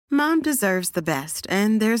Mom deserves the best,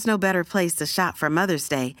 and there's no better place to shop for Mother's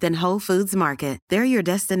Day than Whole Foods Market. They're your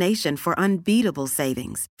destination for unbeatable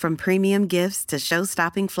savings, from premium gifts to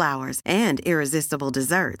show-stopping flowers and irresistible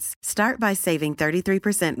desserts. Start by saving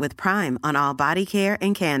 33% with Prime on all body care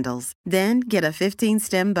and candles. Then get a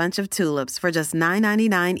 15-stem bunch of tulips for just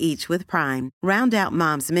 $9.99 each with Prime. Round out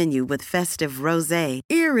Mom's menu with festive rosé,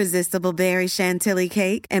 irresistible berry chantilly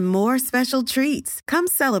cake, and more special treats. Come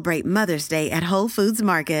celebrate Mother's Day at Whole Foods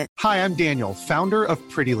Market. Hi, I'm Daniel, founder of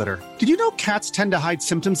Pretty Litter. Did you know cats tend to hide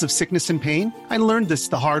symptoms of sickness and pain? I learned this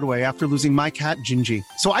the hard way after losing my cat, Gingy.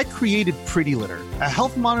 So I created Pretty Litter, a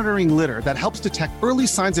health monitoring litter that helps detect early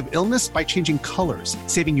signs of illness by changing colors,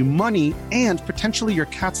 saving you money and potentially your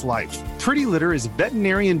cat's life. Pretty Litter is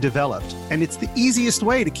veterinarian developed, and it's the easiest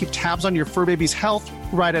way to keep tabs on your fur baby's health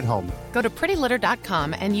right at home. Go to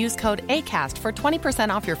prettylitter.com and use code ACAST for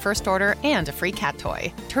 20% off your first order and a free cat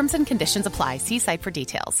toy. Terms and conditions apply. See site for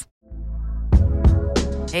details.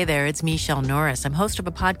 Hey there, it's Michelle Norris. I'm host of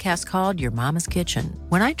a podcast called Your Mama's Kitchen.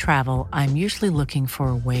 When I travel, I'm usually looking for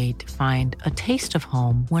a way to find a taste of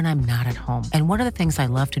home when I'm not at home. And one of the things I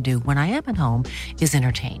love to do when I am at home is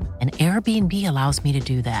entertain. And Airbnb allows me to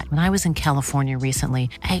do that. When I was in California recently,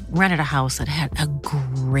 I rented a house that had a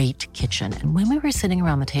great kitchen. And when we were sitting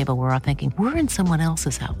around the table, we were all thinking, we're in someone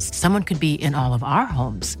else's house. Someone could be in all of our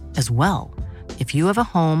homes as well. If you have a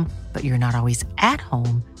home, but you're not always at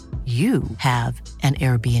home, you have an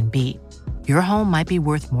Airbnb. Your home might be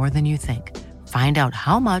worth more than you think. Find out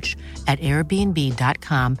how much at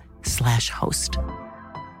airbnb.com/host.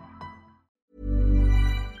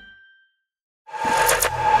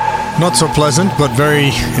 Not so pleasant, but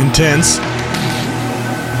very intense.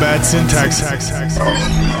 Bad syntax.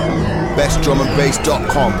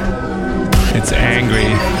 BestDrumAndBass.com. It's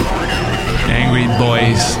angry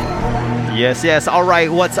boys. Yes. All right,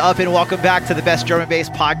 what's up, and welcome back to the Best Drum and Bass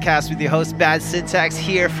Podcast with your host, Bad Syntax,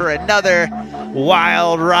 here for another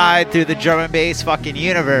wild ride through the drum and bass fucking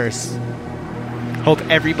universe. Hope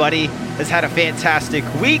everybody has had a fantastic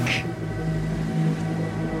week.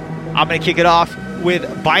 I'm going to kick it off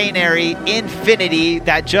with Binary Infinity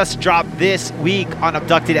that just dropped this week on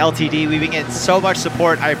Abducted LTD. We've been getting so much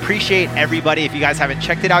support. I appreciate everybody. If you guys haven't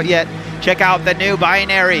checked it out yet, check out the new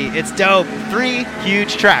Binary. It's dope. 3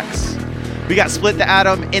 huge tracks. We got Split the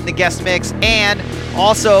Atom in the guest mix, and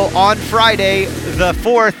also on Friday the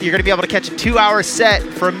 4th, you're going to be able to catch a 2-hour set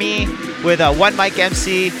from me with a One Mic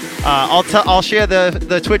MC. I'll share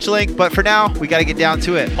the Twitch link, but for now, we got to get down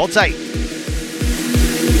to it. Hold tight.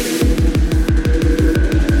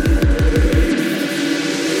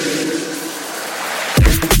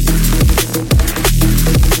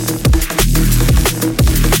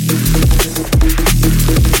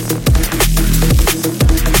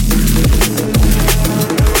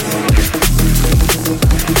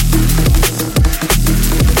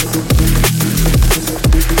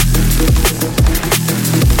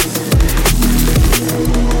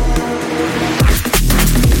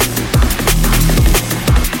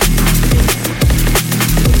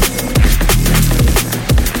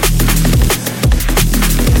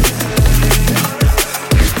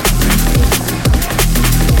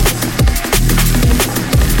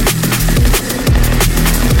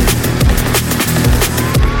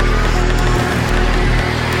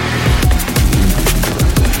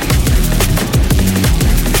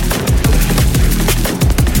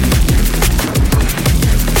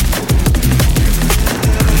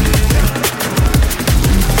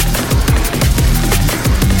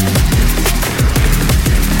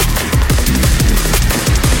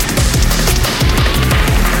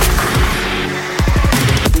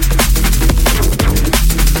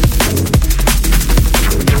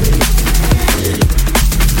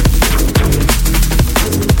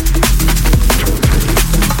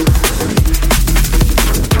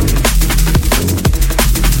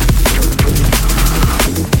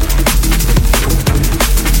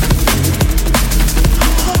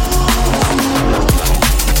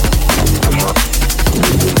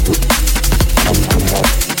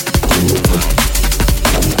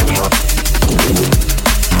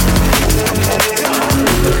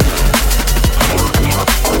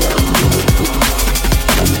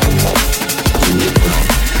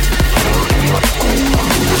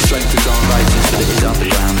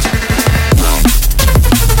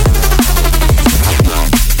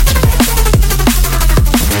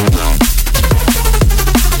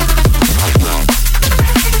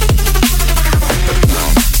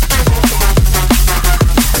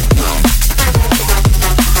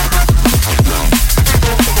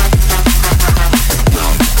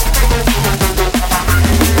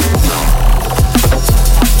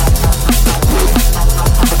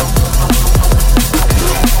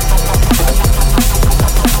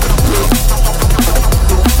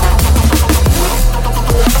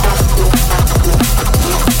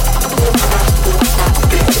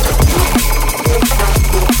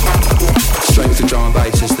 drum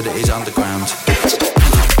basis that it is underground.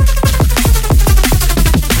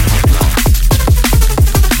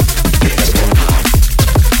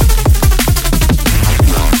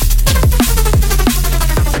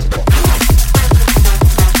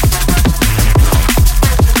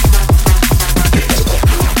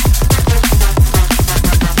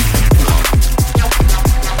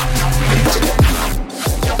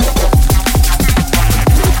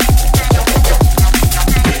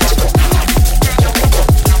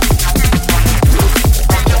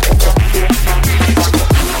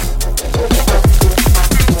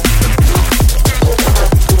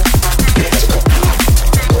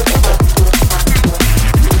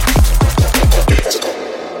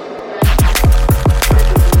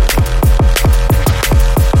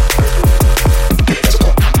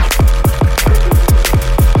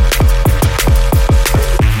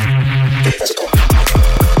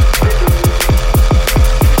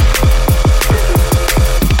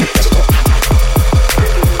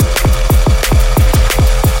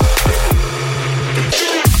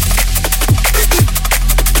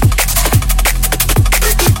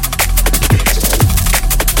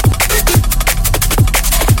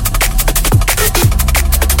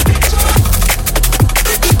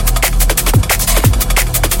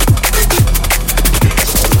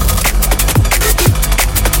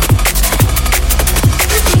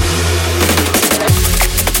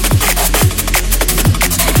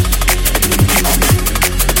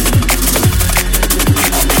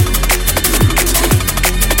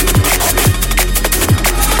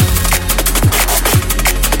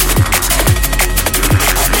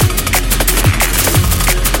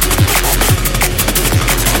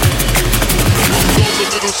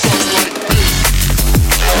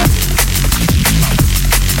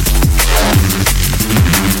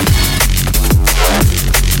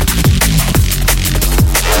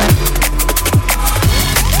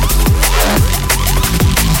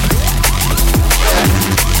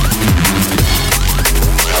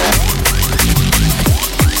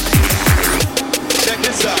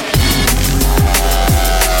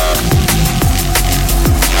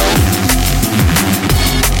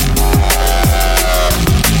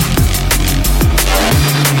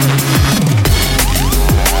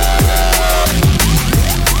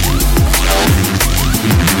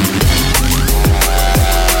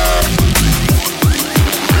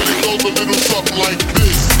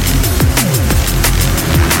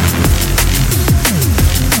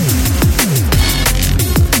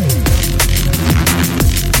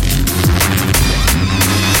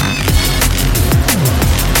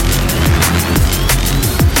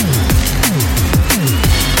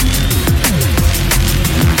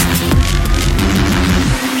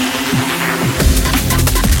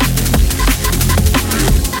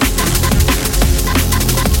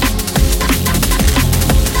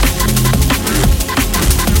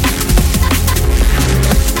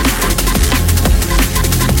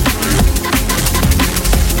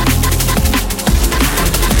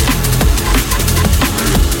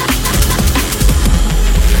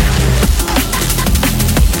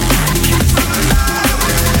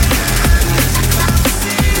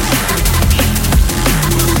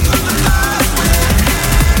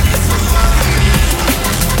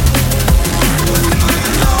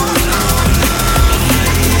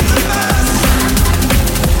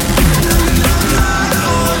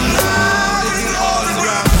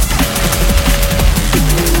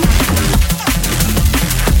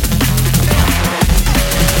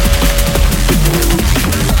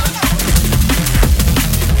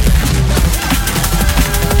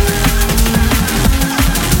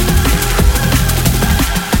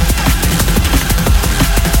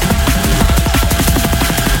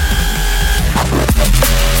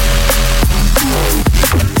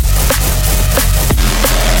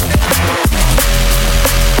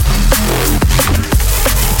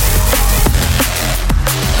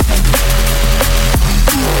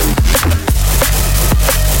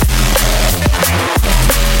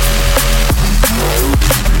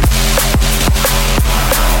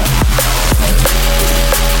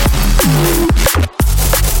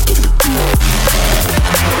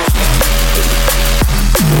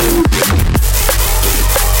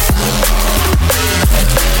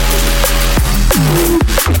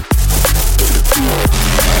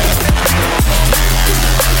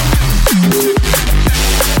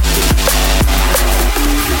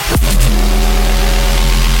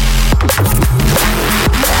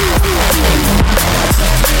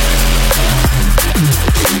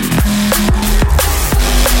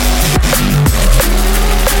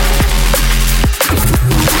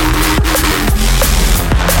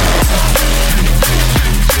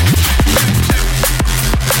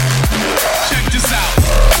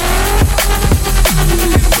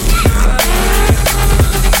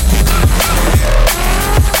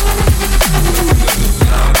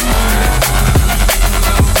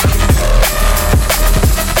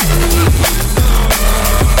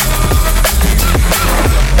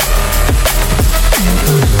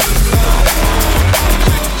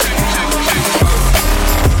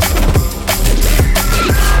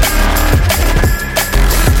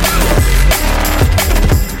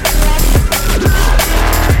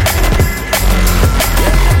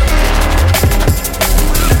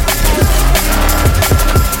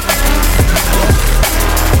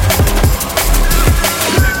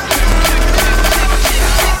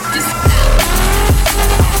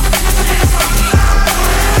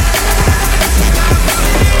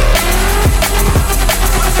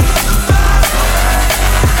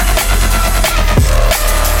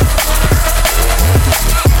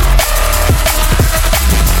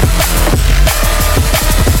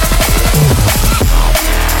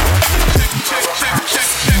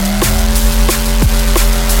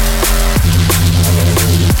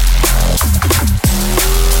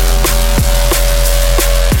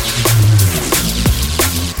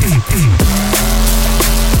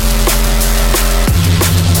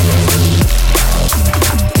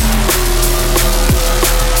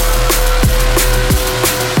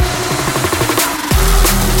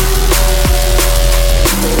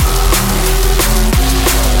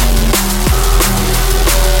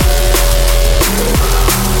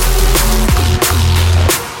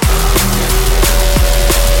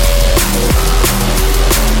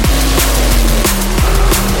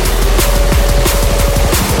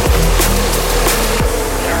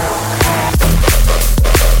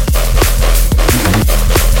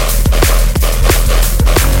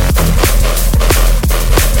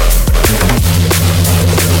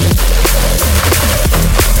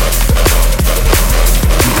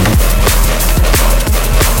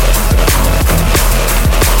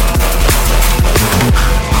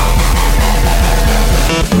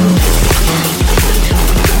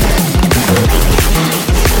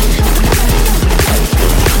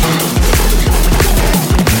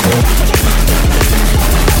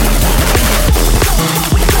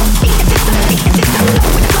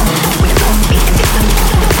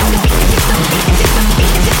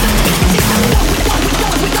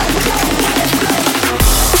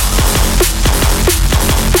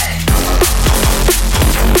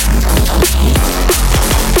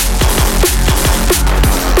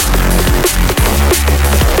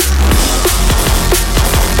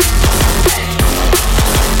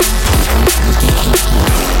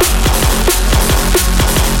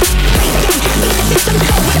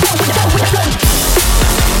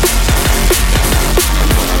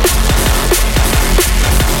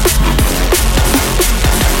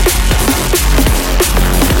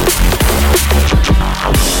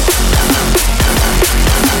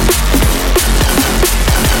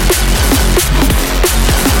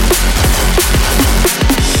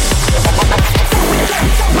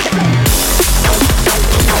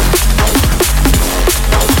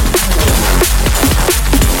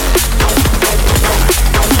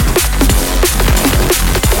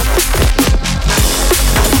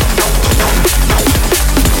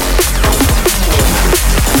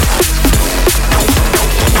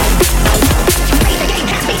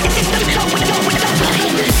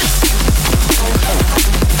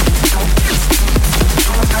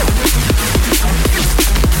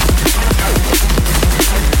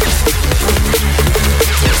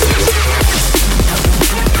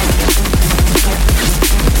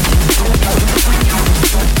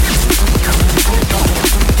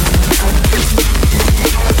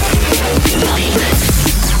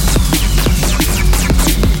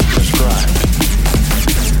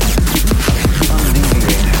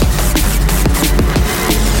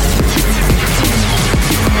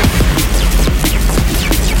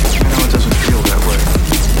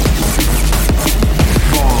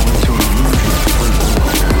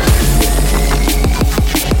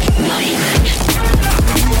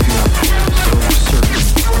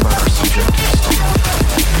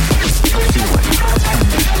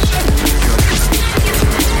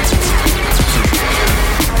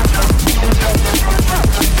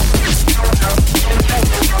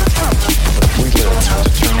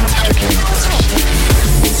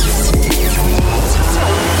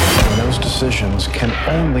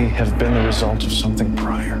 have been the result of something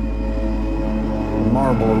prior. The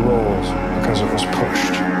marble rolls because it was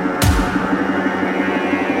pushed.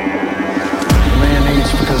 The man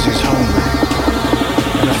eats because he's hungry.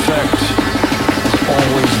 In effect, it's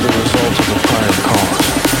always the result of a prior cause.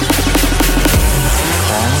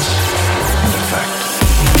 Cause and effect.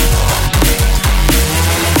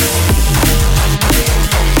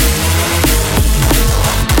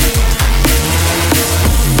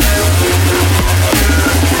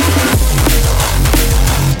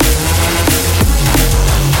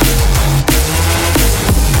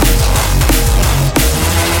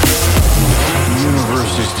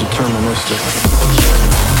 Deterministic.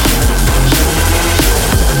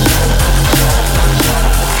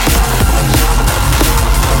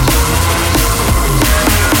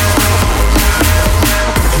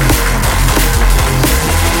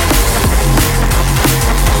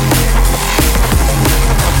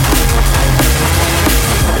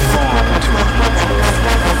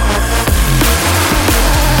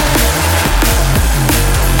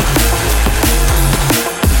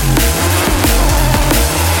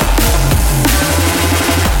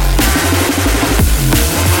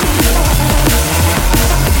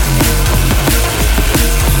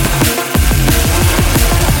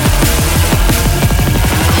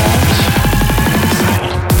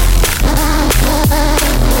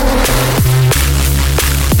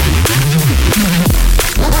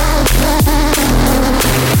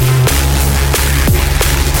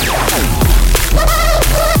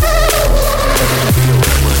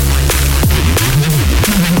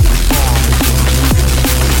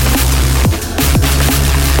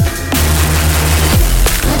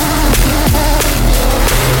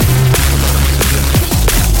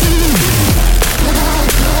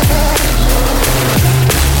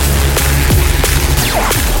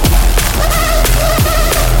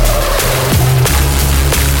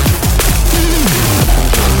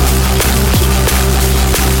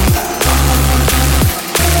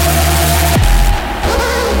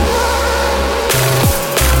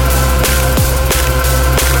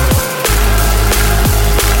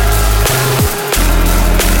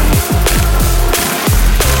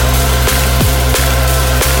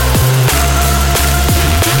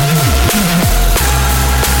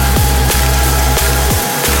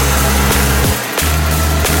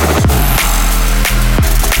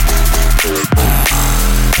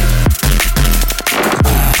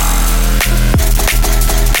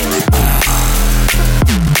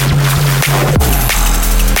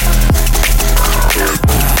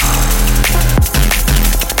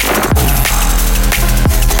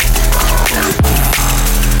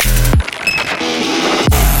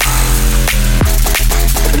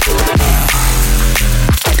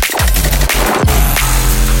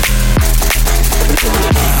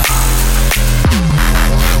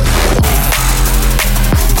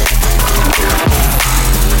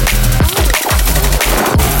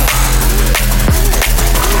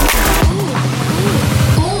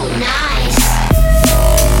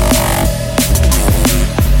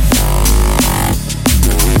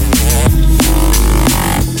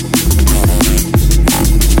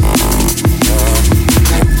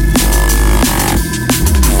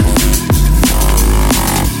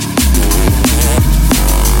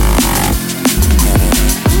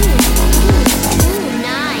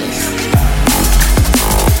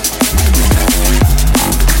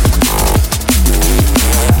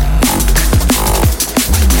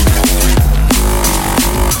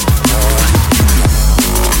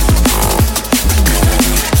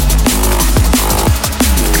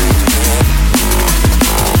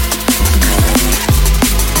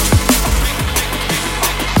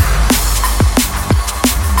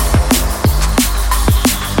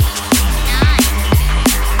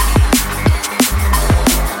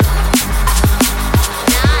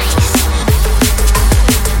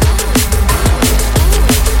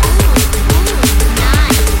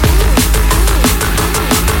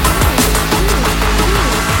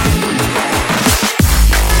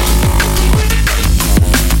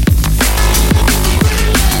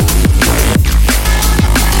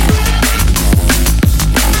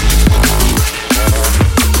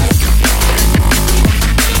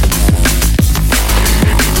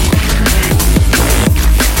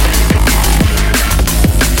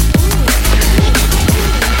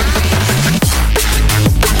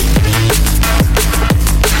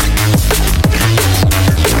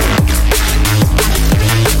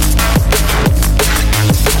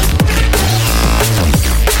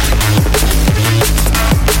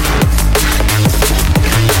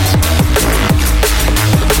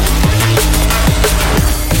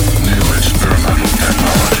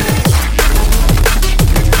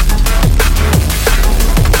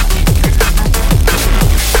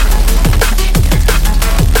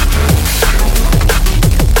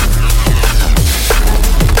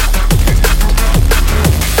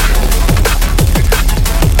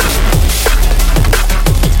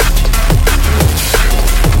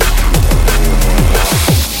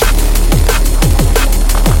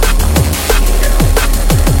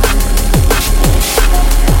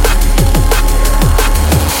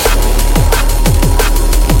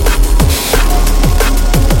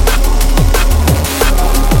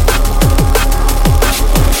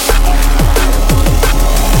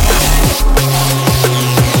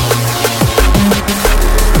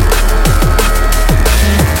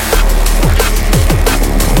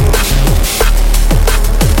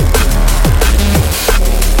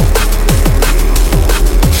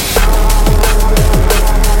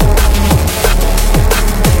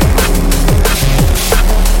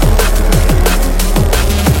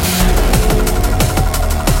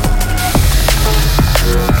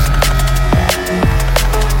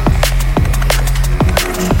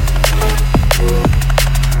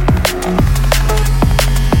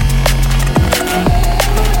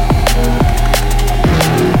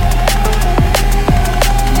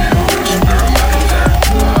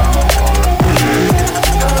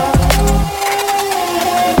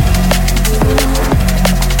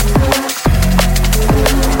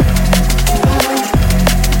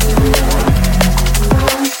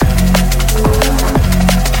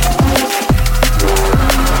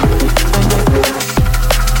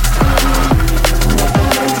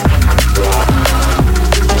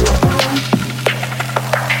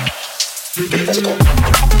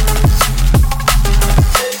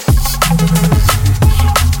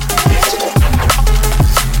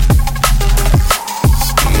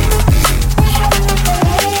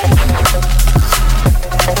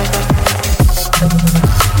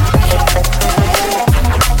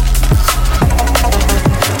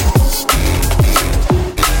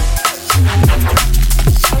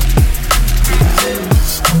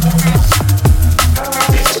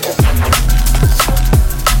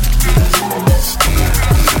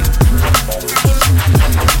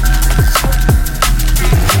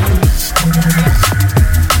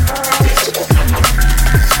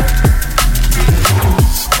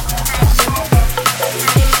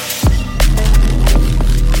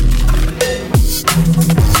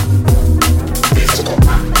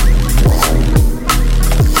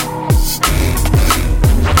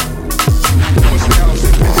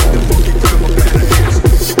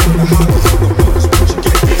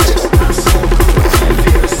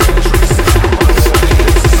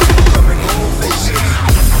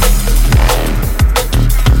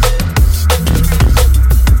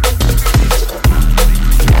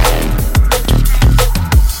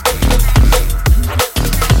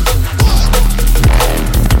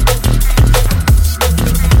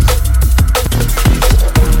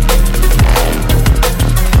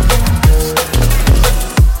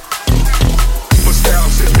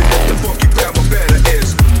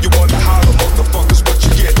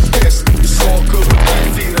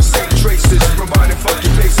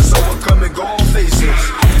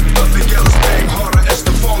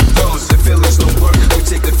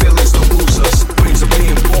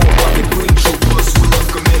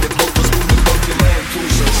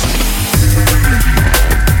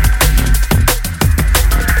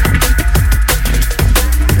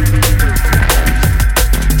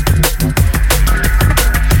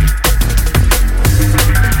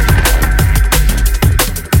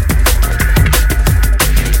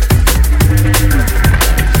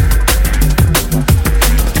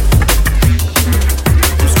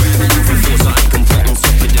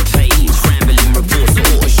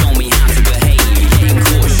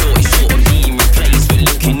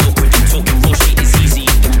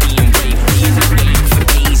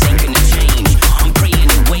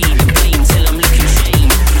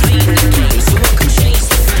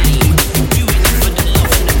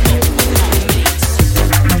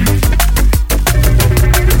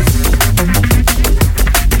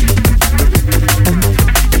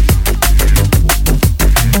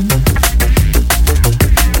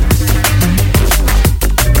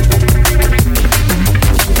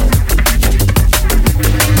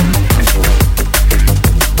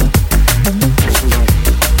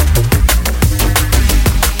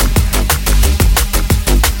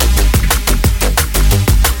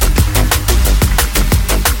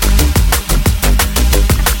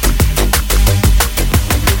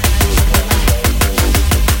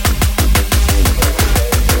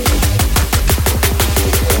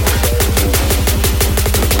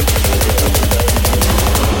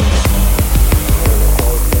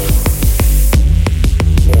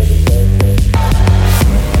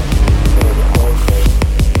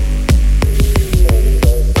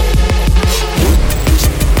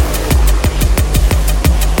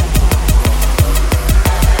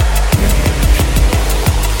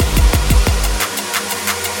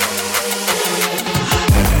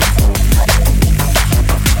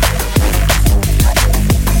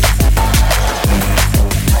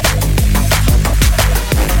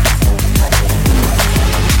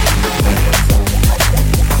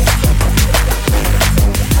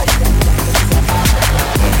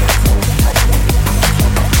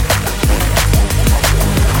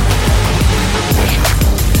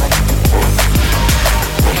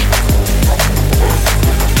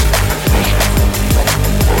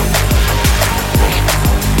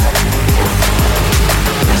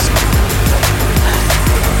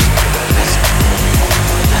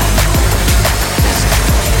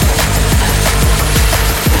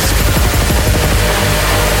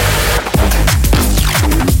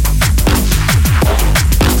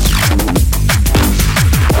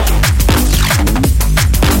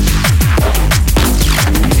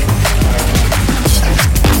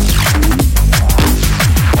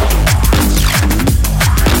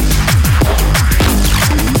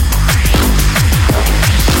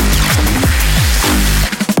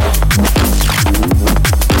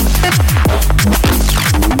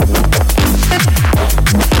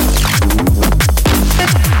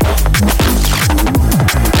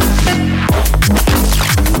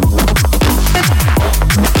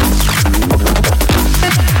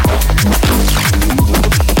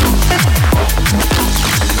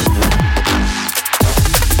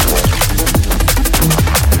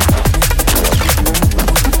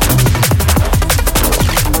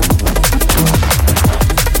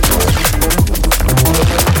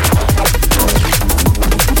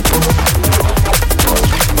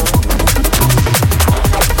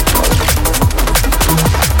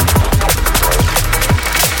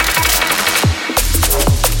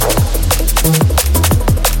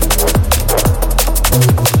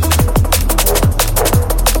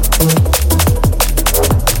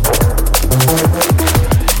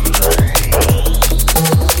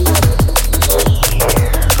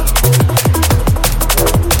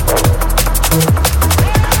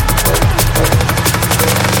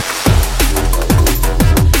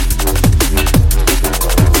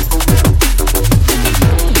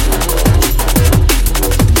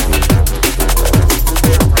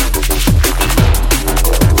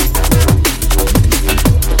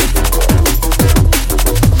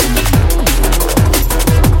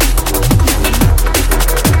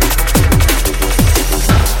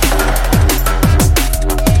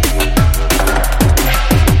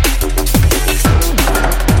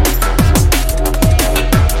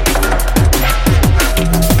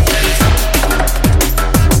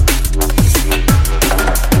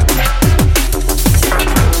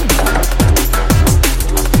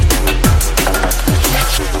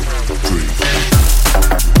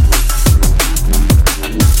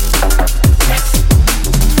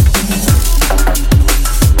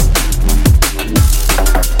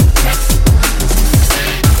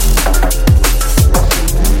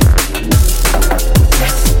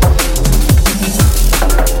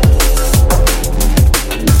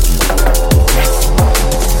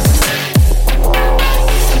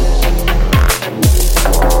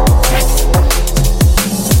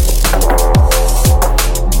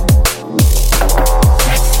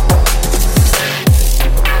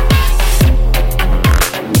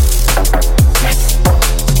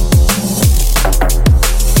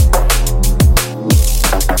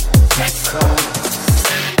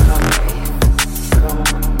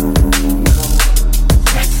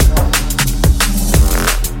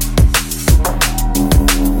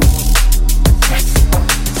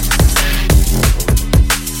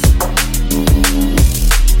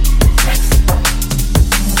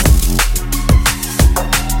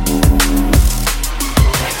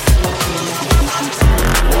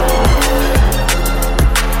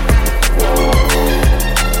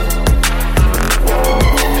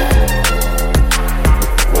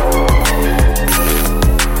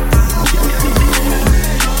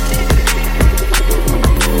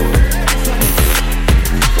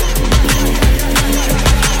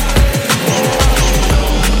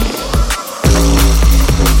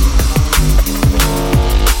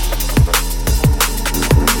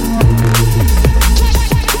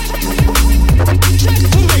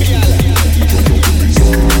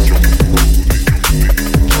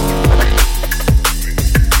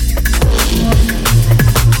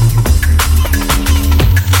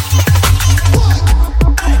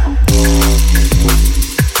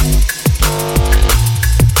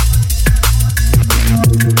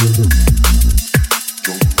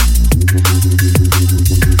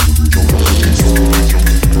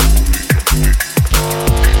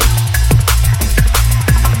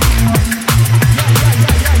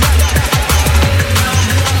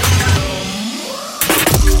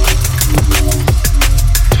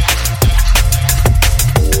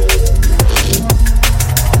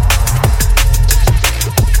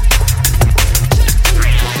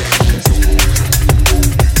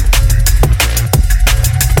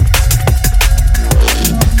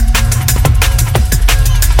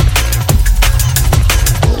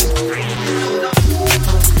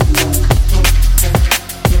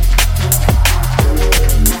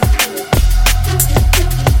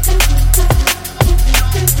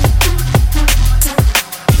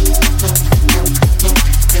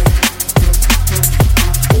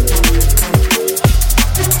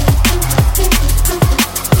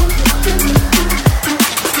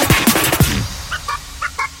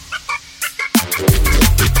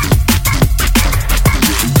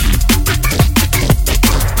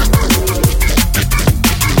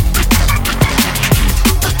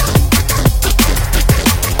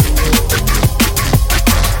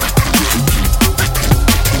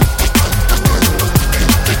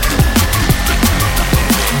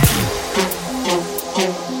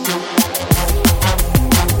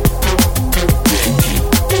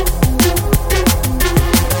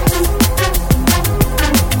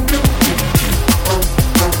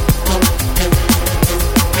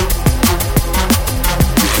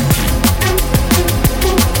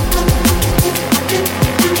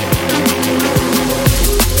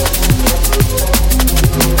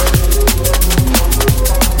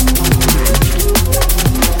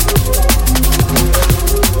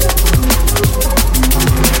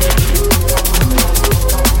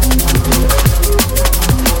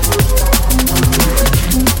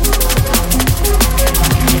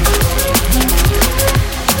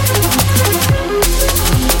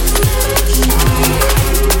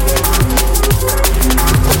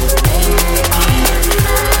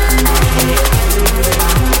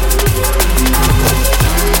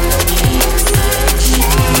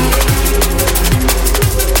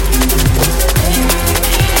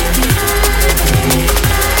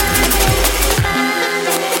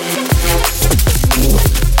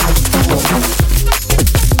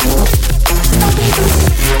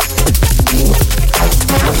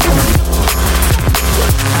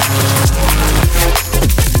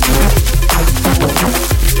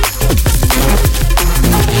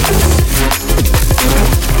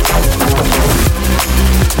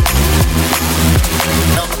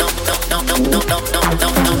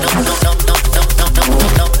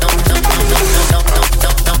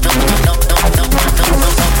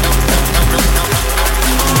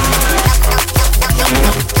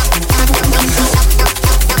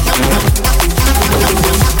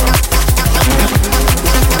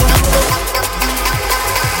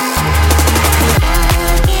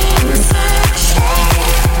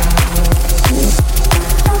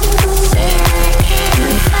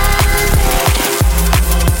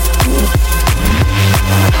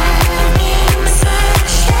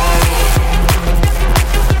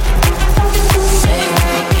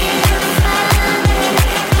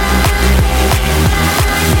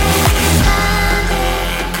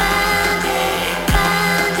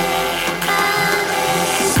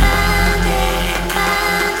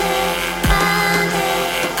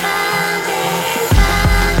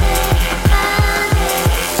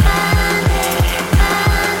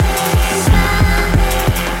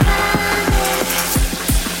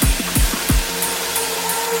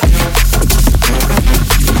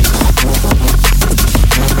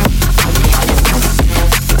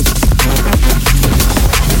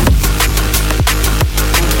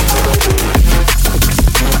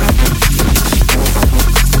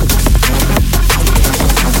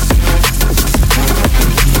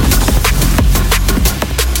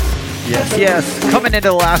 Yes. Coming into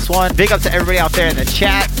the last one. Big up to everybody out there in the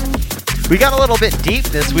chat. We got a little bit deep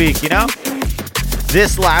this week, you know?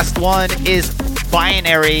 This last one is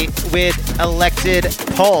Binary with Elected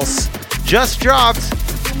Pulse. Just dropped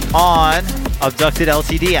on Abducted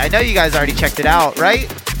LTD. I know you guys already checked it out,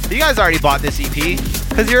 right? You guys already bought this EP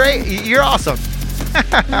because you're awesome.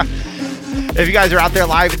 If you guys are out there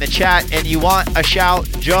live in the chat and you want a shout,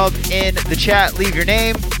 jump in the chat, leave your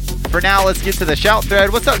name. For now, let's get to the shout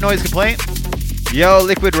thread. What's up, Noise Complaint? Yo,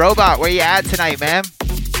 Liquid Robot, where you at tonight, man?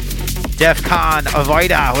 Defcon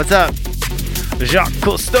Avoida, what's up? Jacques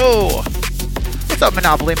Cousteau. What's up,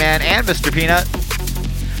 Monopoly Man and Mr. Peanut?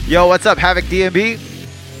 Yo, what's up, Havoc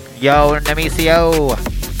DMB? Yo, Nemecio.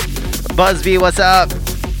 Buzzbee, what's up?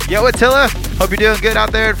 Yo, Attila. Hope you're doing good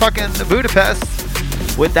out there in fucking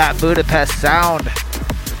Budapest with that Budapest sound.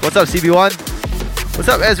 What's up, CB1? What's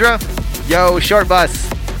up, Ezra? Yo, Short Bus.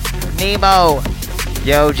 Nemo.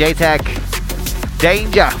 Yo, J-Tech.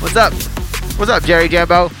 Danger. What's up? What's up, Jerry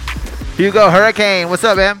Jambo? Hugo Hurricane. What's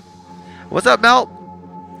up, man? What's up, Melt?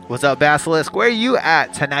 What's up, Basilisk? Where you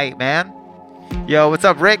at tonight, man? Yo, what's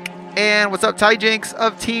up, Rick? And what's up, Ty Jinx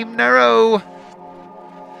of Team Neuro?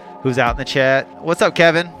 Who's out in the chat? What's up,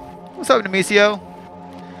 Kevin? What's up, Nemecio?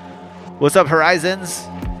 What's up, Horizons?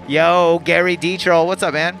 Yo, Gary D-Troll. What's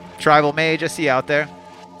up, man? Tribal Mage, I see you out there.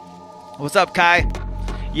 What's up, Kai?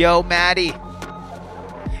 Yo, Maddie.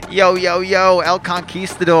 Yo, El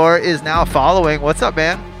Conquistador is now following. What's up,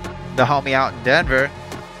 man? The homie out in Denver.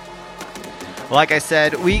 Like I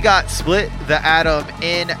said, we got Split the Atom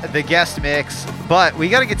in the guest mix, but we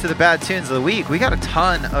got to get to the bad tunes of the week. We got a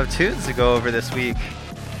ton of tunes to go over this week.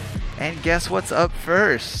 And guess what's up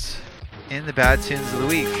first in the bad tunes of the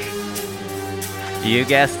week? You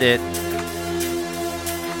guessed it.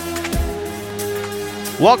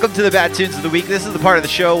 Welcome to the Bad Tunes of the Week. This is the part of the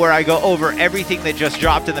show where I go over everything that just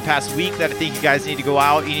dropped in the past week that I think you guys need to go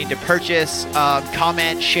out. You need to purchase,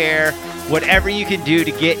 comment, share, whatever you can do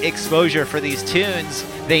to get exposure for these tunes.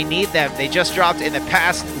 They need them. They just dropped in the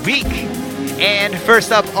past week. And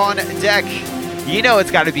first up on deck, you know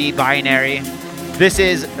it's got to be Binary. This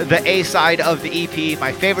is the A-side of the EP,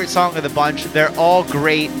 my favorite song of the bunch. They're all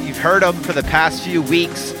great. You've heard them for the past few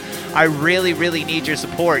weeks. I really, really need your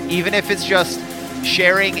support. Even if it's just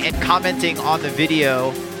sharing and commenting on the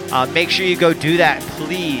video, make sure you go do that,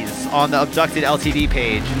 please, on the Abducted LTD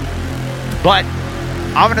page. But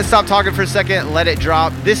I'm going to stop talking for a second, let it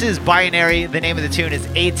drop. This is Binary. The name of the tune is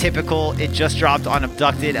Atypical. It just dropped on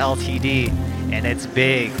Abducted LTD, and it's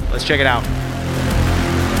big. Let's check it out.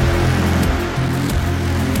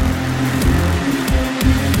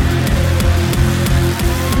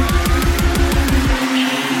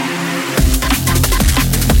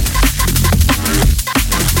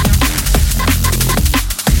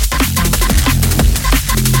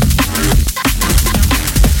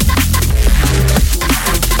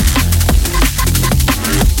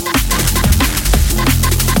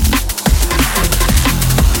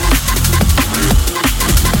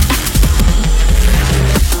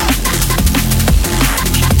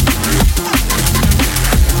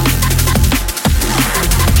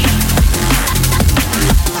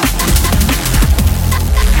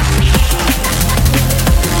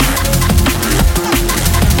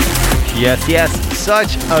 Yes,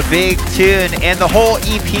 such a big tune, and the whole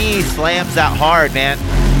EP slams that hard, man.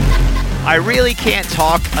 I really can't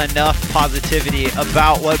talk enough positivity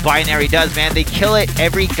about what Binary does, man. They kill it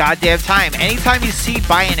every goddamn time. Anytime you see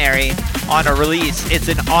Binary on a release, it's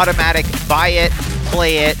an automatic buy it,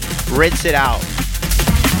 play it, rinse it out.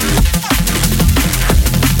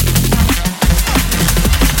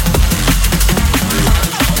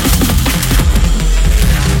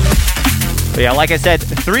 But yeah, like I said,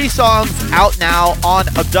 3 songs out now on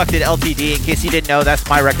Abducted LTD. In case you didn't know, that's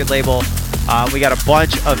my record label. We got a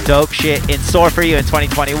bunch of dope shit in store for you in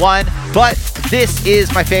 2021. But this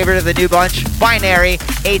is my favorite of the new bunch, Binary,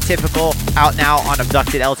 Atypical, out now on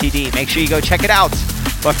Abducted LTD. Make sure you go check it out.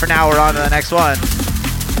 But for now, we're on to the next one.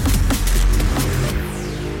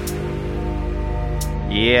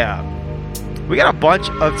 Yeah. We got a bunch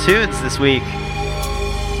of tunes this week.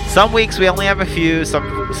 Some weeks we only have a few,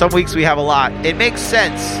 some weeks we have a lot. It makes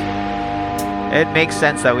sense. It makes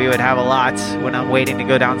sense that we would have a lot when I'm waiting to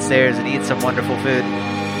go downstairs and eat some wonderful food.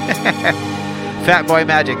 Fat Boy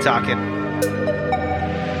Magic talking.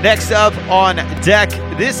 Next up on deck,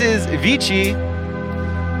 this is Vici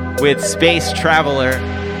with Space Traveler,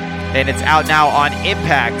 and it's out now on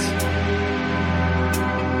Impact.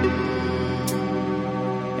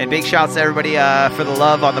 And big shouts to everybody for the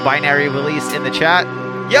love on the Binary release in the chat.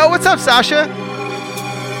 Yo, what's up, Sasha?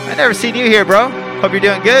 I never seen you here, bro. Hope you're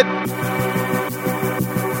doing good.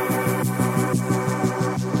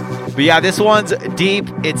 But yeah, this one's deep,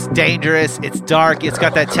 it's dangerous, it's dark, it's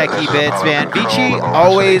got that techie bits, man. Vici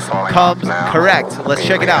always comes correct. Let's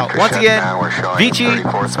check it out. Once again, Vici,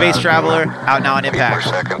 Space Traveler, out now on Impact.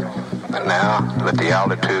 And now, let the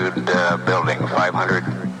altitude building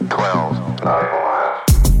 512.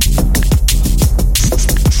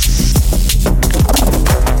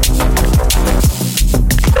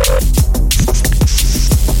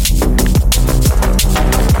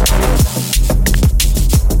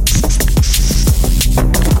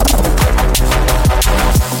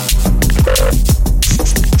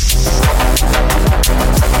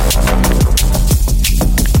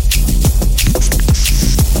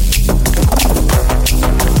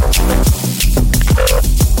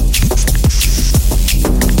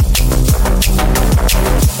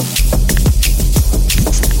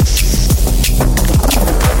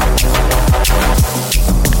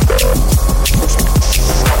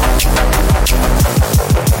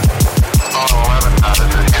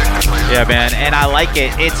 Yeah, man, and I like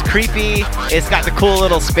it. It's creepy. It's got the cool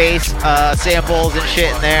little space samples and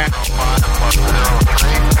shit in there.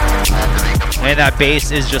 And that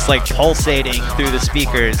bass is just like pulsating through the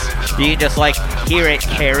speakers. You can just like hear it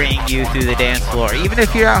carrying you through the dance floor. Even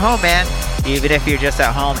if you're at home, man. Even if you're just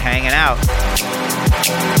at home hanging out.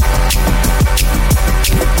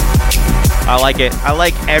 I like it. I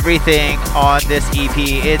like everything on this EP.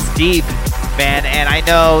 It's deep, man, and I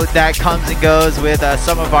know that comes and goes with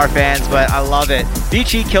some of our fans, but I love it.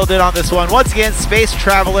 Vici killed it on this one. Once again, Space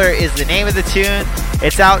Traveler is the name of the tune.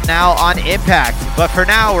 It's out now on Impact, but for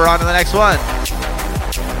now, we're on to the next one.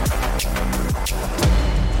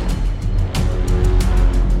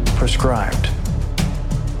 Prescribed.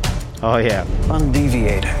 Oh, yeah.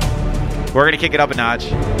 Undeviating. We're going to kick it up a notch.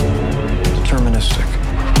 Deterministic.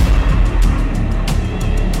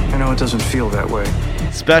 I know it doesn't feel that way.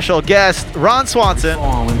 Special guest, Ron Swanson. We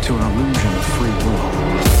fall into an illusion of free will.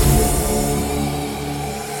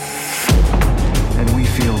 And we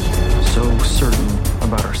feel so certain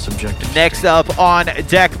about our subjective. Next up on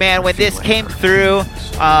deck, man, when this came through,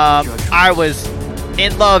 I was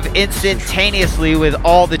in love instantaneously with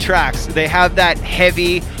all the tracks. They have that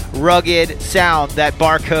heavy, rugged sound that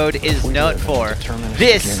Barcode is known for.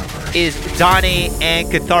 This is Donnie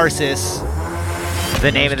and Catharsis.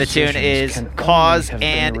 The name of the tune is Cause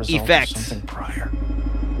and Effect.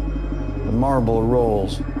 The marble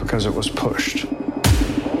rolls because it was pushed.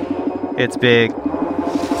 It's big.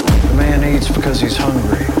 The man eats because he's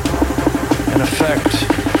hungry. An effect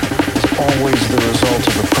is always the result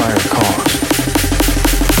of a prior cause.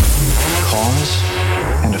 Cause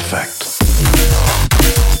and effect.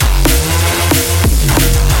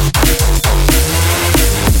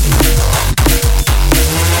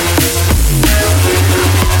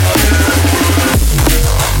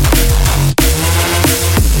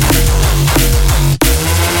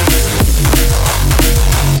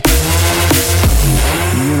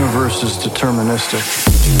 Is deterministic.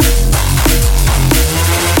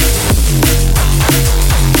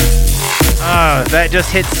 Oh, that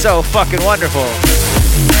just hits so fucking wonderful.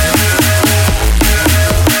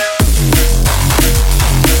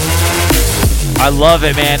 I love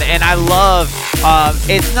it, man, and I love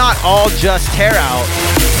it's not all just tear out.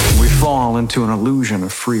 We fall into an illusion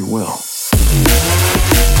of free will.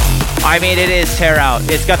 I mean, it is tear out.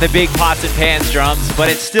 It's got the big pots and pans drums, but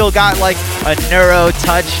it's still got like a neuro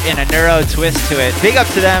touch and a neuro twist to it. Big up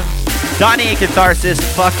to them. Donnie and Catharsis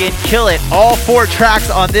fucking kill it. All 4 tracks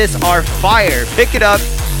on this are fire. Pick it up.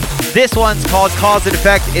 This one's called Cause and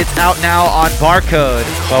Effect. It's out now on Barcode.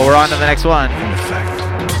 Well, we're on to the next one.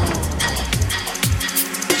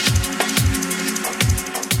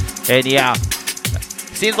 And yeah.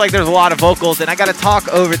 Seems like there's a lot of vocals, and I gotta talk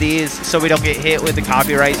over these so we don't get hit with the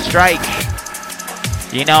copyright strike.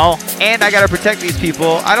 You know? And I gotta protect these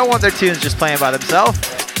people. I don't want their tunes just playing by themselves.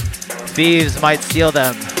 Thieves might steal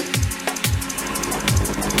them.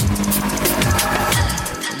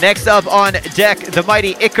 Next up on deck, the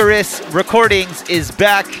mighty Icarus Recordings is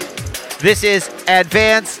back. This is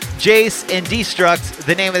Advance, Jace, and Destruct.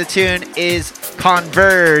 The name of the tune is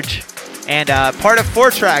Converge. And part of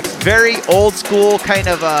 4 tracks, very old school kind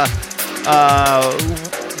of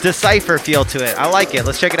Decipher feel to it. I like it.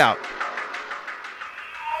 Let's check it out.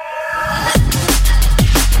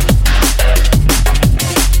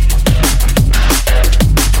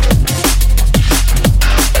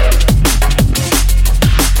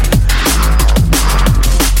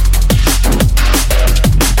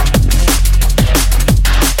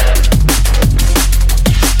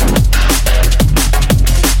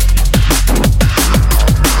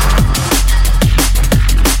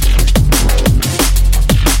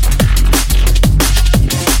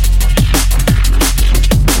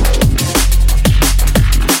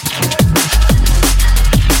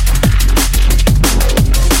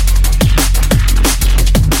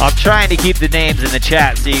 trying to keep the names in the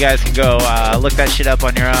chat so you guys can go look that shit up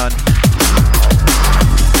on your own.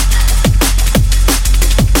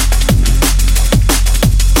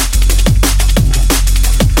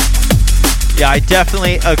 Yeah, I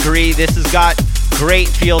definitely agree. This has got great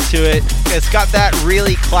feel to it. It's got that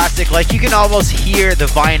really classic, like you can almost hear the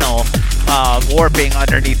vinyl warping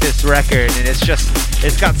underneath this record, and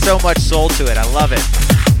it's got so much soul to it. I love it.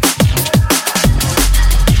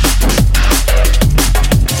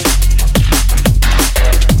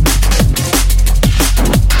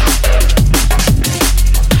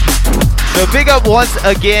 So big up once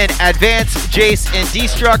again, Advance, Jace, and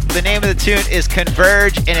Destruct. The name of the tune is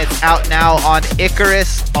Converge, and it's out now on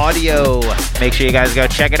Icarus Audio. Make sure you guys go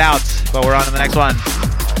check it out. But we're on to the next one.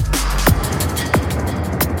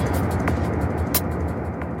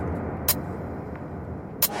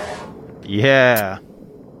 Yeah.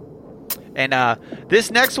 And this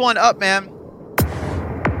next one up, man,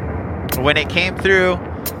 when it came through,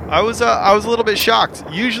 I was a little bit shocked.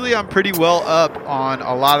 Usually I'm pretty well up on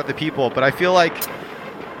a lot of the people, but I feel like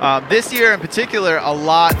this year in particular, a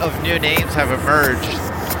lot of new names have emerged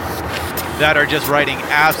that are just writing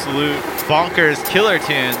absolute bonkers killer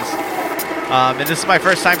tunes. And this is my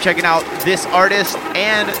first time checking out this artist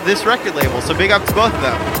and this record label, so big up to both of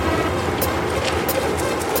them.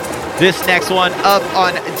 This next one up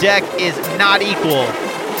on deck is Not Equal.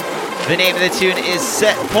 The name of the tune is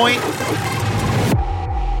Set Point.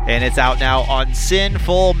 And it's out now on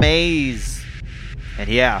Sinful Maze. And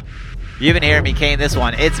yeah, you've been hearing me cane this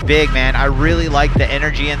one. It's big, man. I really like the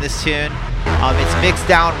energy in this tune. It's mixed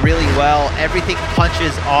down really well. Everything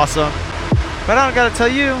punches awesome. But I don't gotta tell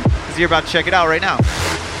you, because you're about to check it out right now.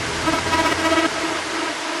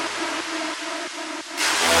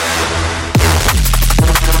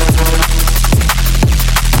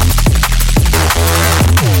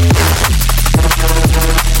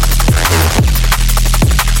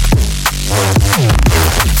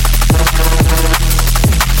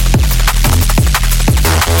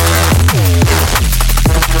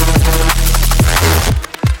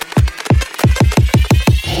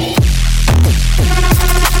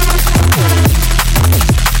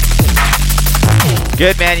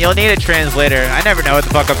 Good, man. You'll need a translator. I never know what the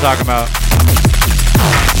fuck I'm talking about.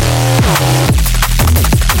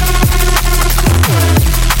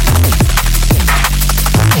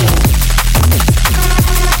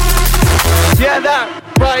 Yeah, that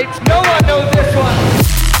right. No one knows this one.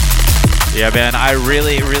 Yeah, man. I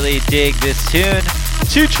really, really dig this tune.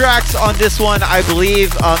 2 tracks on this one, I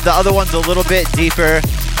believe. The other one's a little bit deeper,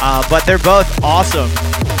 but they're both awesome.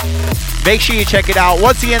 Make sure you check it out.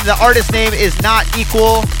 Once again, the artist name is Not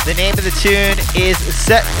Equal. The name of the tune is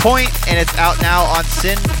Set Point, and it's out now on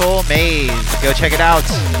Sinful Maze. Go check it out.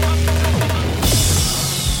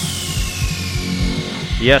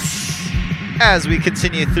 Yes. As we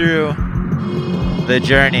continue through the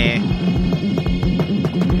journey,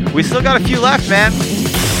 we still got a few left, man.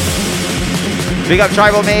 Big up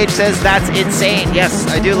Tribal Mage says that's insane. Yes,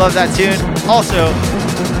 I do love that tune. Also,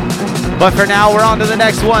 but for now, we're on to the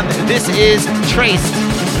next one. This is Traced.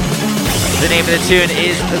 The name of the tune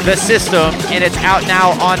is The System, and it's out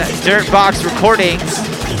now on Dirtbox Recordings.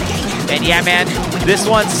 And yeah, man, this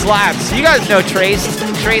one slaps. You guys know Traced.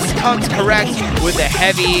 Traced comes correct with the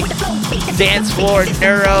heavy dance floor,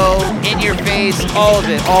 neuro, in your face, all of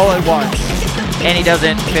it, all at once. And he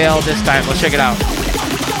doesn't fail this time. Let's check it out.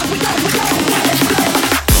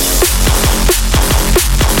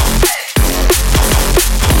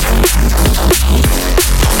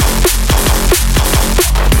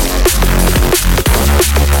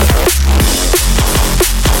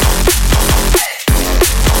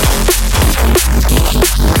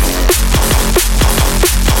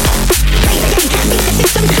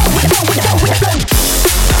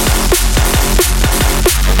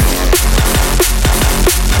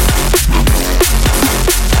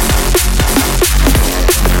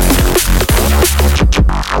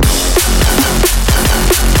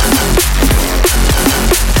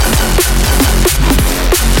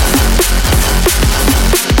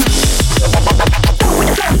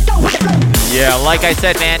 Yeah, like I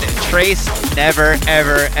said, man, Trace never,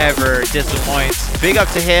 ever, ever disappoints. Big up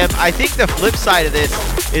to him. I think the flip side of this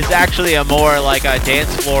is actually a more like a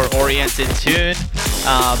dance floor oriented tune.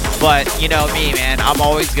 But you know me, man, I'm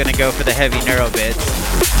always gonna go for the heavy neuro bits.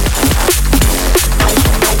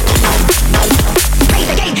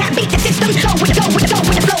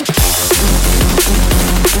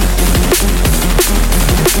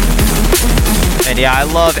 And yeah, I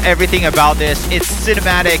love everything about this. It's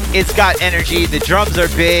cinematic, it's got energy, the drums are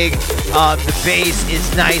big, the bass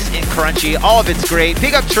is nice and crunchy, all of it's great.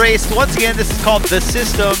 Big up Traced. Once again, this is called The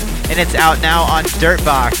System, and it's out now on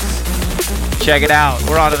Dirtbox. Check it out.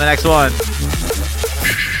 We're on to the next one.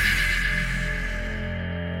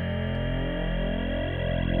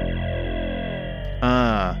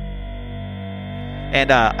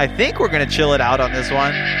 And I think we're going to chill it out on this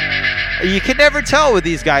one. You can never tell with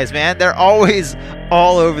these guys, man. They're always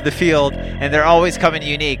all over the field, and they're always coming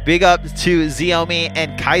unique. Big up to Xiaomi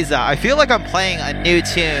and Kaiza. I feel like I'm playing a new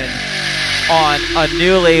tune on a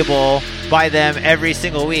new label by them every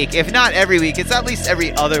single week. If not every week, it's at least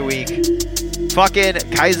every other week. Fucking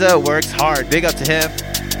Kaiza works hard. Big up to him.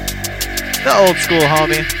 The old school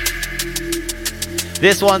homie.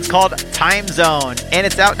 This one's called Time Zone, and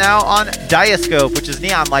it's out now on Diascope, which is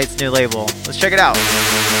Neon Light's new label. Let's check it out.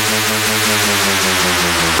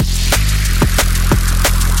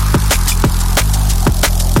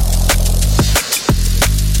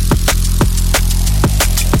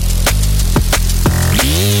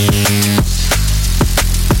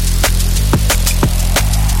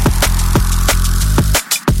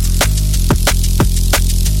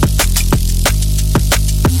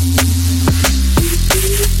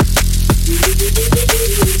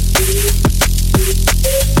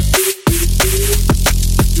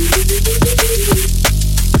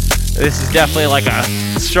 This is definitely like a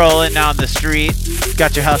strolling down the street,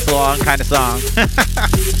 got your hustle on kind of song.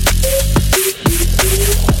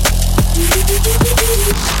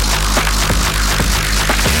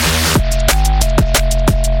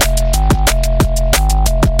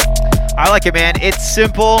 I like it, man. It's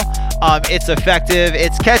simple, it's effective,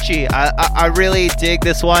 it's catchy. I really dig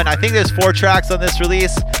this one. I think there's 4 tracks on this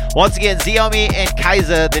release. Once again, Xiaomi and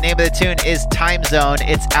Kaiza. The name of the tune is Time Zone.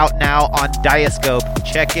 It's out now on Diascope.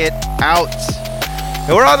 Check it out.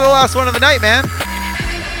 And we're on to the last one of the night, man.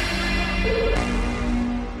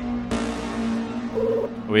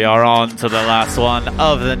 We are on to the last one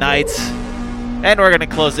of the night. And we're going to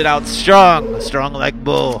close it out strong. Strong like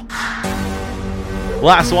bull.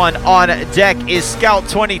 Last one on deck is Scout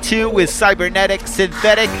 22 with Cybernetic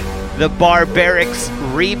Synthetic, the Barbarics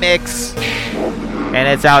remix. And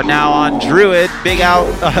it's out now on Druid. Big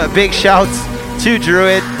shouts to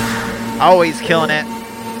Druid. Always killing it.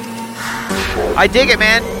 I dig it,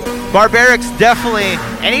 man. Barbarics definitely,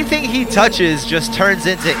 anything he touches just turns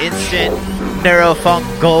into instant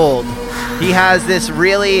neurofunk gold. He has this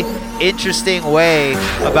really interesting way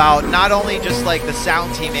about not only just like the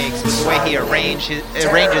sounds he makes, but the way he arranges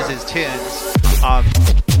his tunes.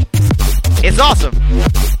 It's awesome.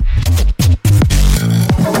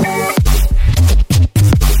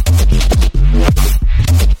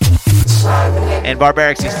 And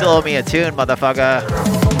Barbarics, you still owe me a tune, motherfucker.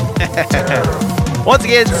 Once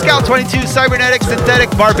again, Scout 22 Cybernetic Synthetic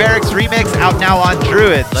Barbarics remix out now on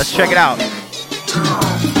Druid. Let's check it out.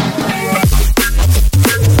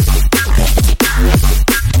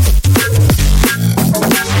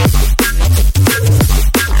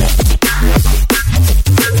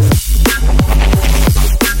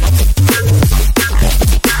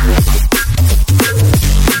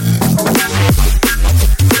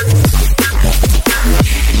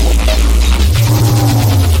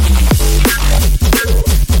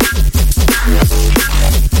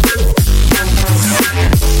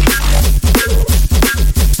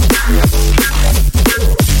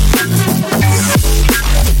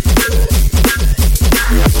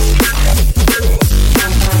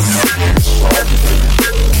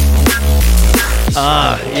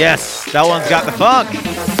 Yes, that one's got the funk.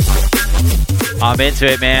 I'm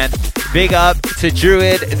into it, man. Big up to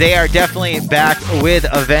Druid. They are definitely back with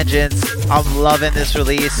a vengeance. I'm loving this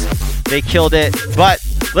release. They killed it. But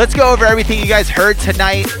let's go over everything you guys heard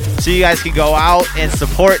tonight so you guys can go out and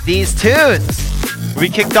support these tunes. We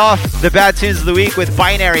kicked off the bad tunes of the week with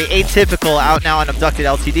Binary Atypical out now on Abducted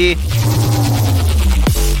LTD.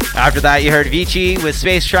 After that, you heard Vici with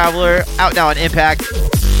Space Traveler out now on Impact.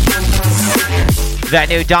 That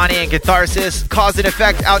new Donnie and Catharsis, Cause and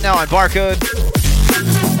Effect out now on Barcode.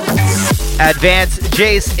 Advance,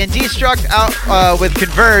 Jace, and Destruct out with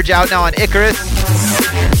Converge out now on Icarus.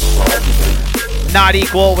 Not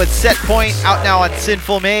Equal with Set Point out now on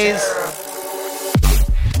Sinful Maze.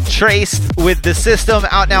 Traced with The System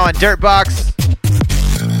out now on Dirtbox.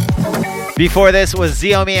 Before this was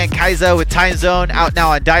Xiaomi and Kaiza with Time Zone out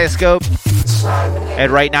now on Diascope.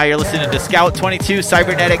 And right now you're listening to Scout 22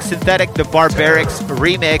 Cybernetic Synthetic, the Barbarics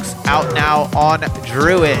remix out now on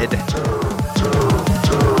Druid.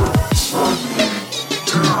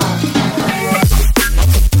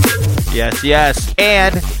 Yes.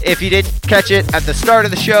 And if you didn't catch it at the start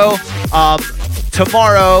of the show,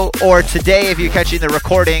 tomorrow or today, if you're catching the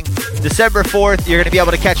recording, December 4th, you're going to be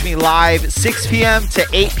able to catch me live 6 p.m. to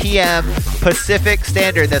 8 p.m. Pacific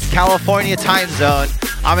Standard. That's California time zone.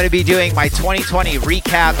 I'm going to be doing my 2020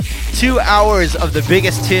 recap, 2 hours of the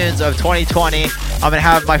biggest tunes of 2020. I'm going to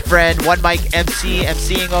have my friend One Mic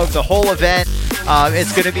emceeing over the whole event.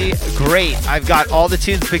 It's going to be great. I've got all the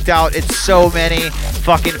tunes picked out. It's so many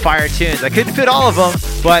fucking fire tunes. I couldn't fit all of them,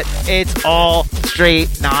 but it's all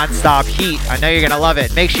straight non-stop heat. I know you're going to love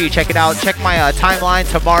it. Make sure you check it out. Check my timeline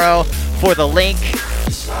tomorrow for the link.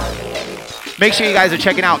 Make sure you guys are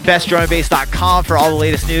checking out bestdrumandbass.com for all the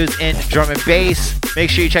latest news in drum and bass.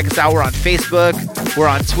 Make sure you check us out. We're on Facebook, we're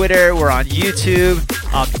on Twitter, we're on YouTube.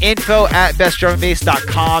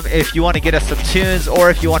 Info@bestdrumandbass.com if you want to get us some tunes,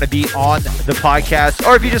 or if you want to be on the podcast,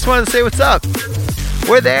 or if you just want to say what's up.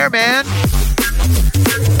 We're there, man.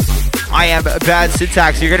 I am Bad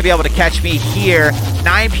Syntax. You're going to be able to catch me here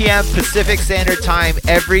 9 p.m. Pacific Standard Time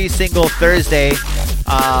every single Thursday.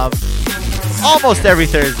 Almost every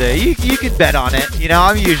Thursday. You can bet on it. You know,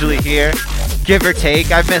 I'm usually here, give or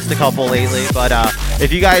take. I've missed a couple lately, but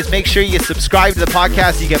if you guys make sure you subscribe to the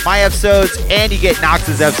podcast, you get my episodes and you get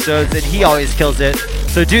Knox's episodes, and he always kills it.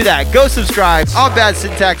 So do that. Go subscribe. I'm Bad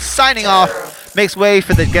Syntax, signing off. Makes way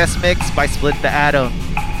for the guest mix by Split the Atom.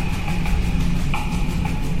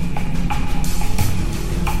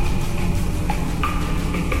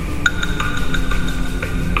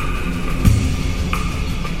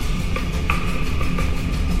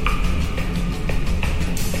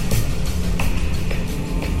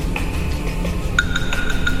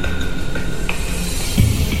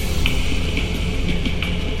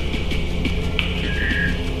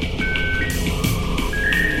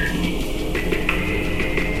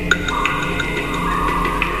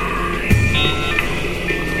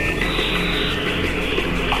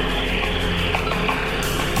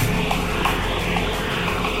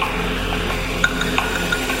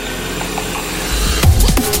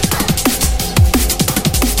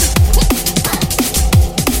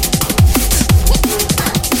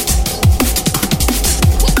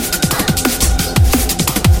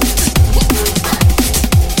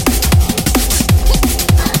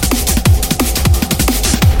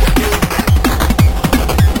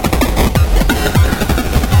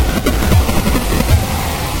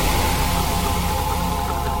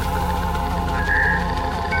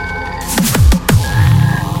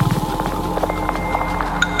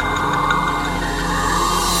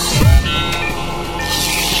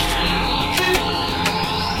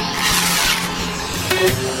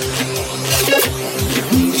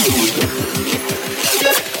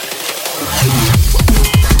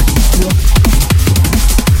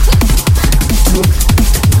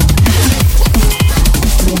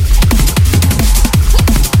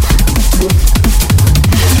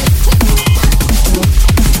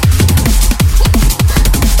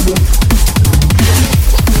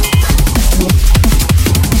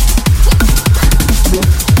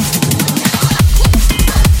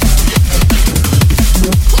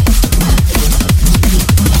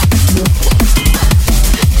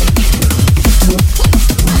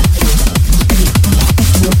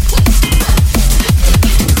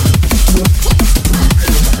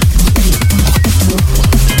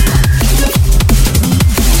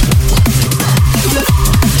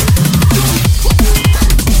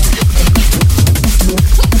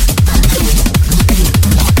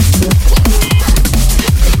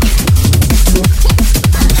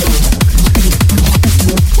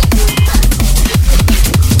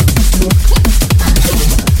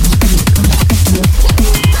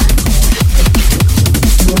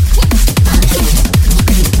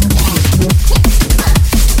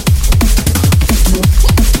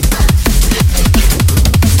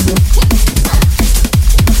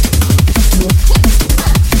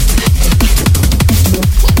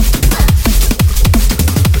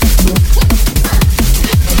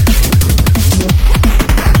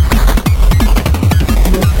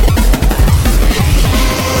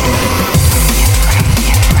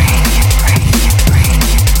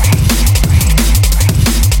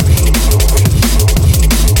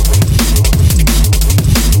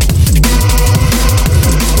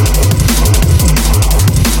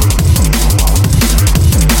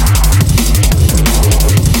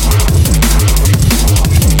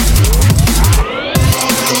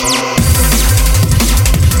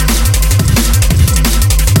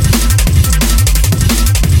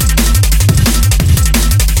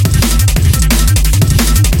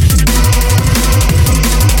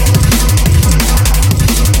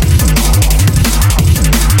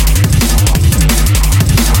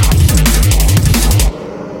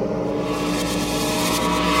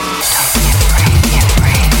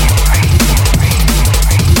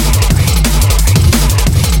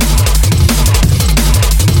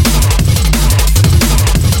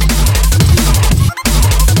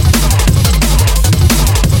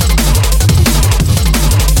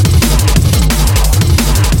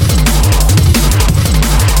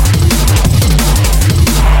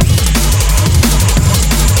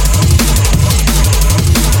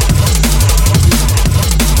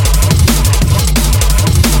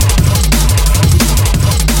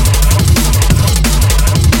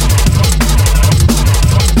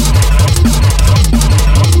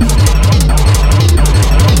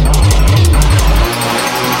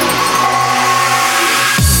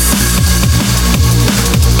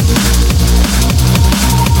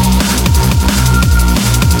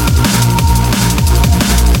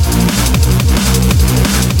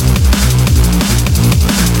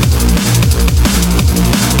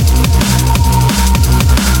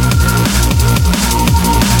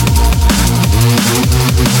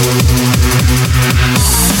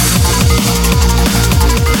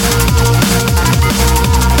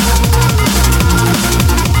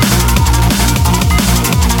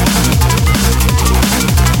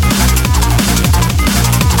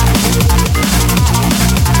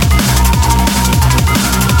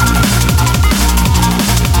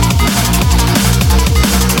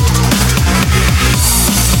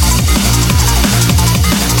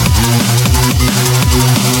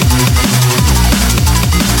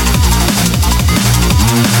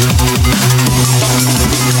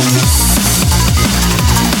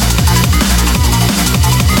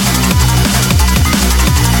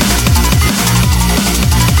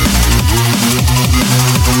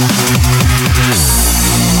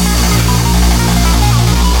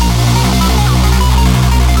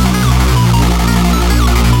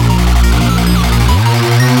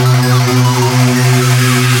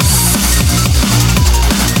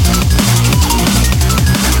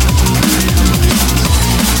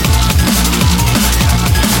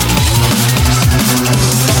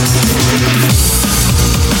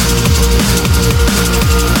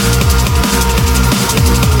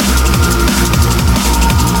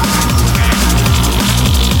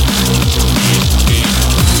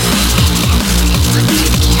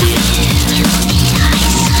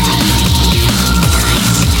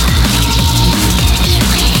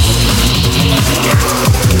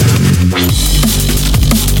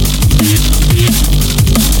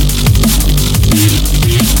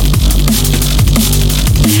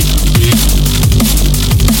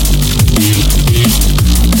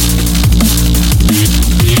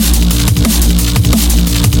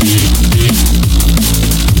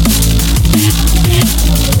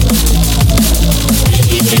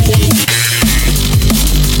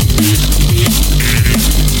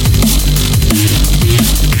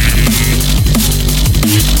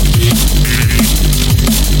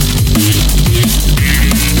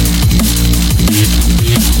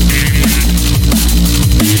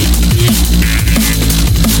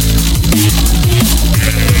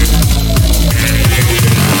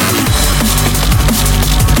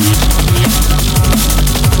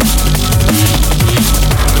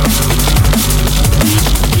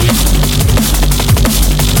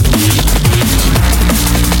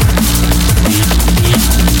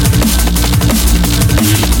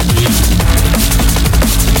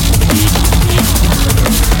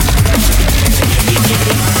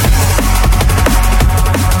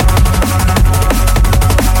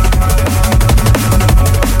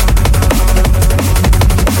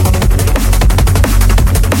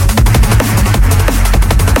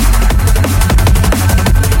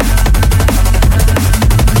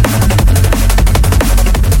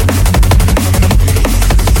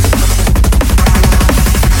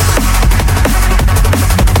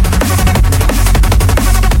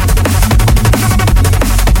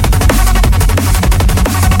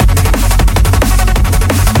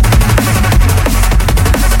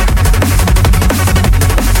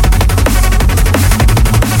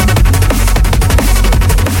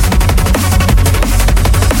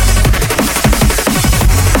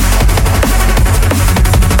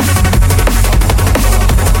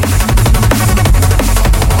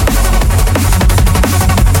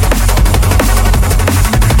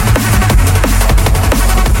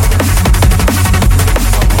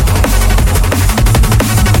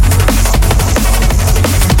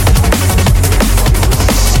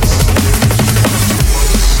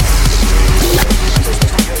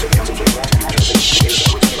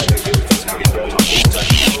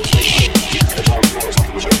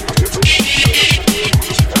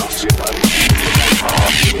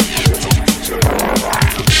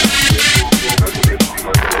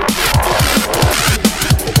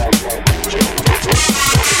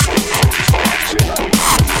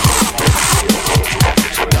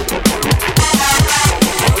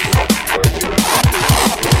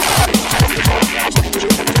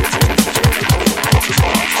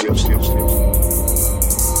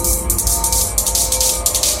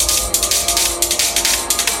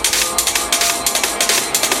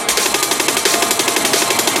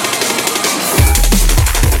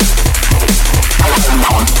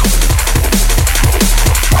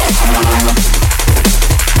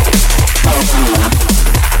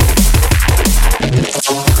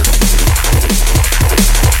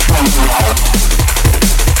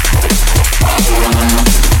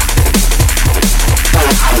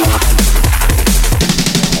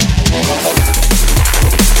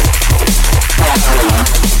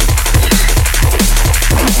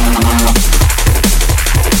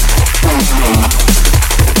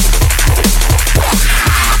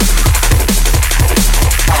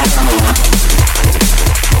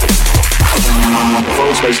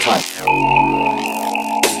 space-time.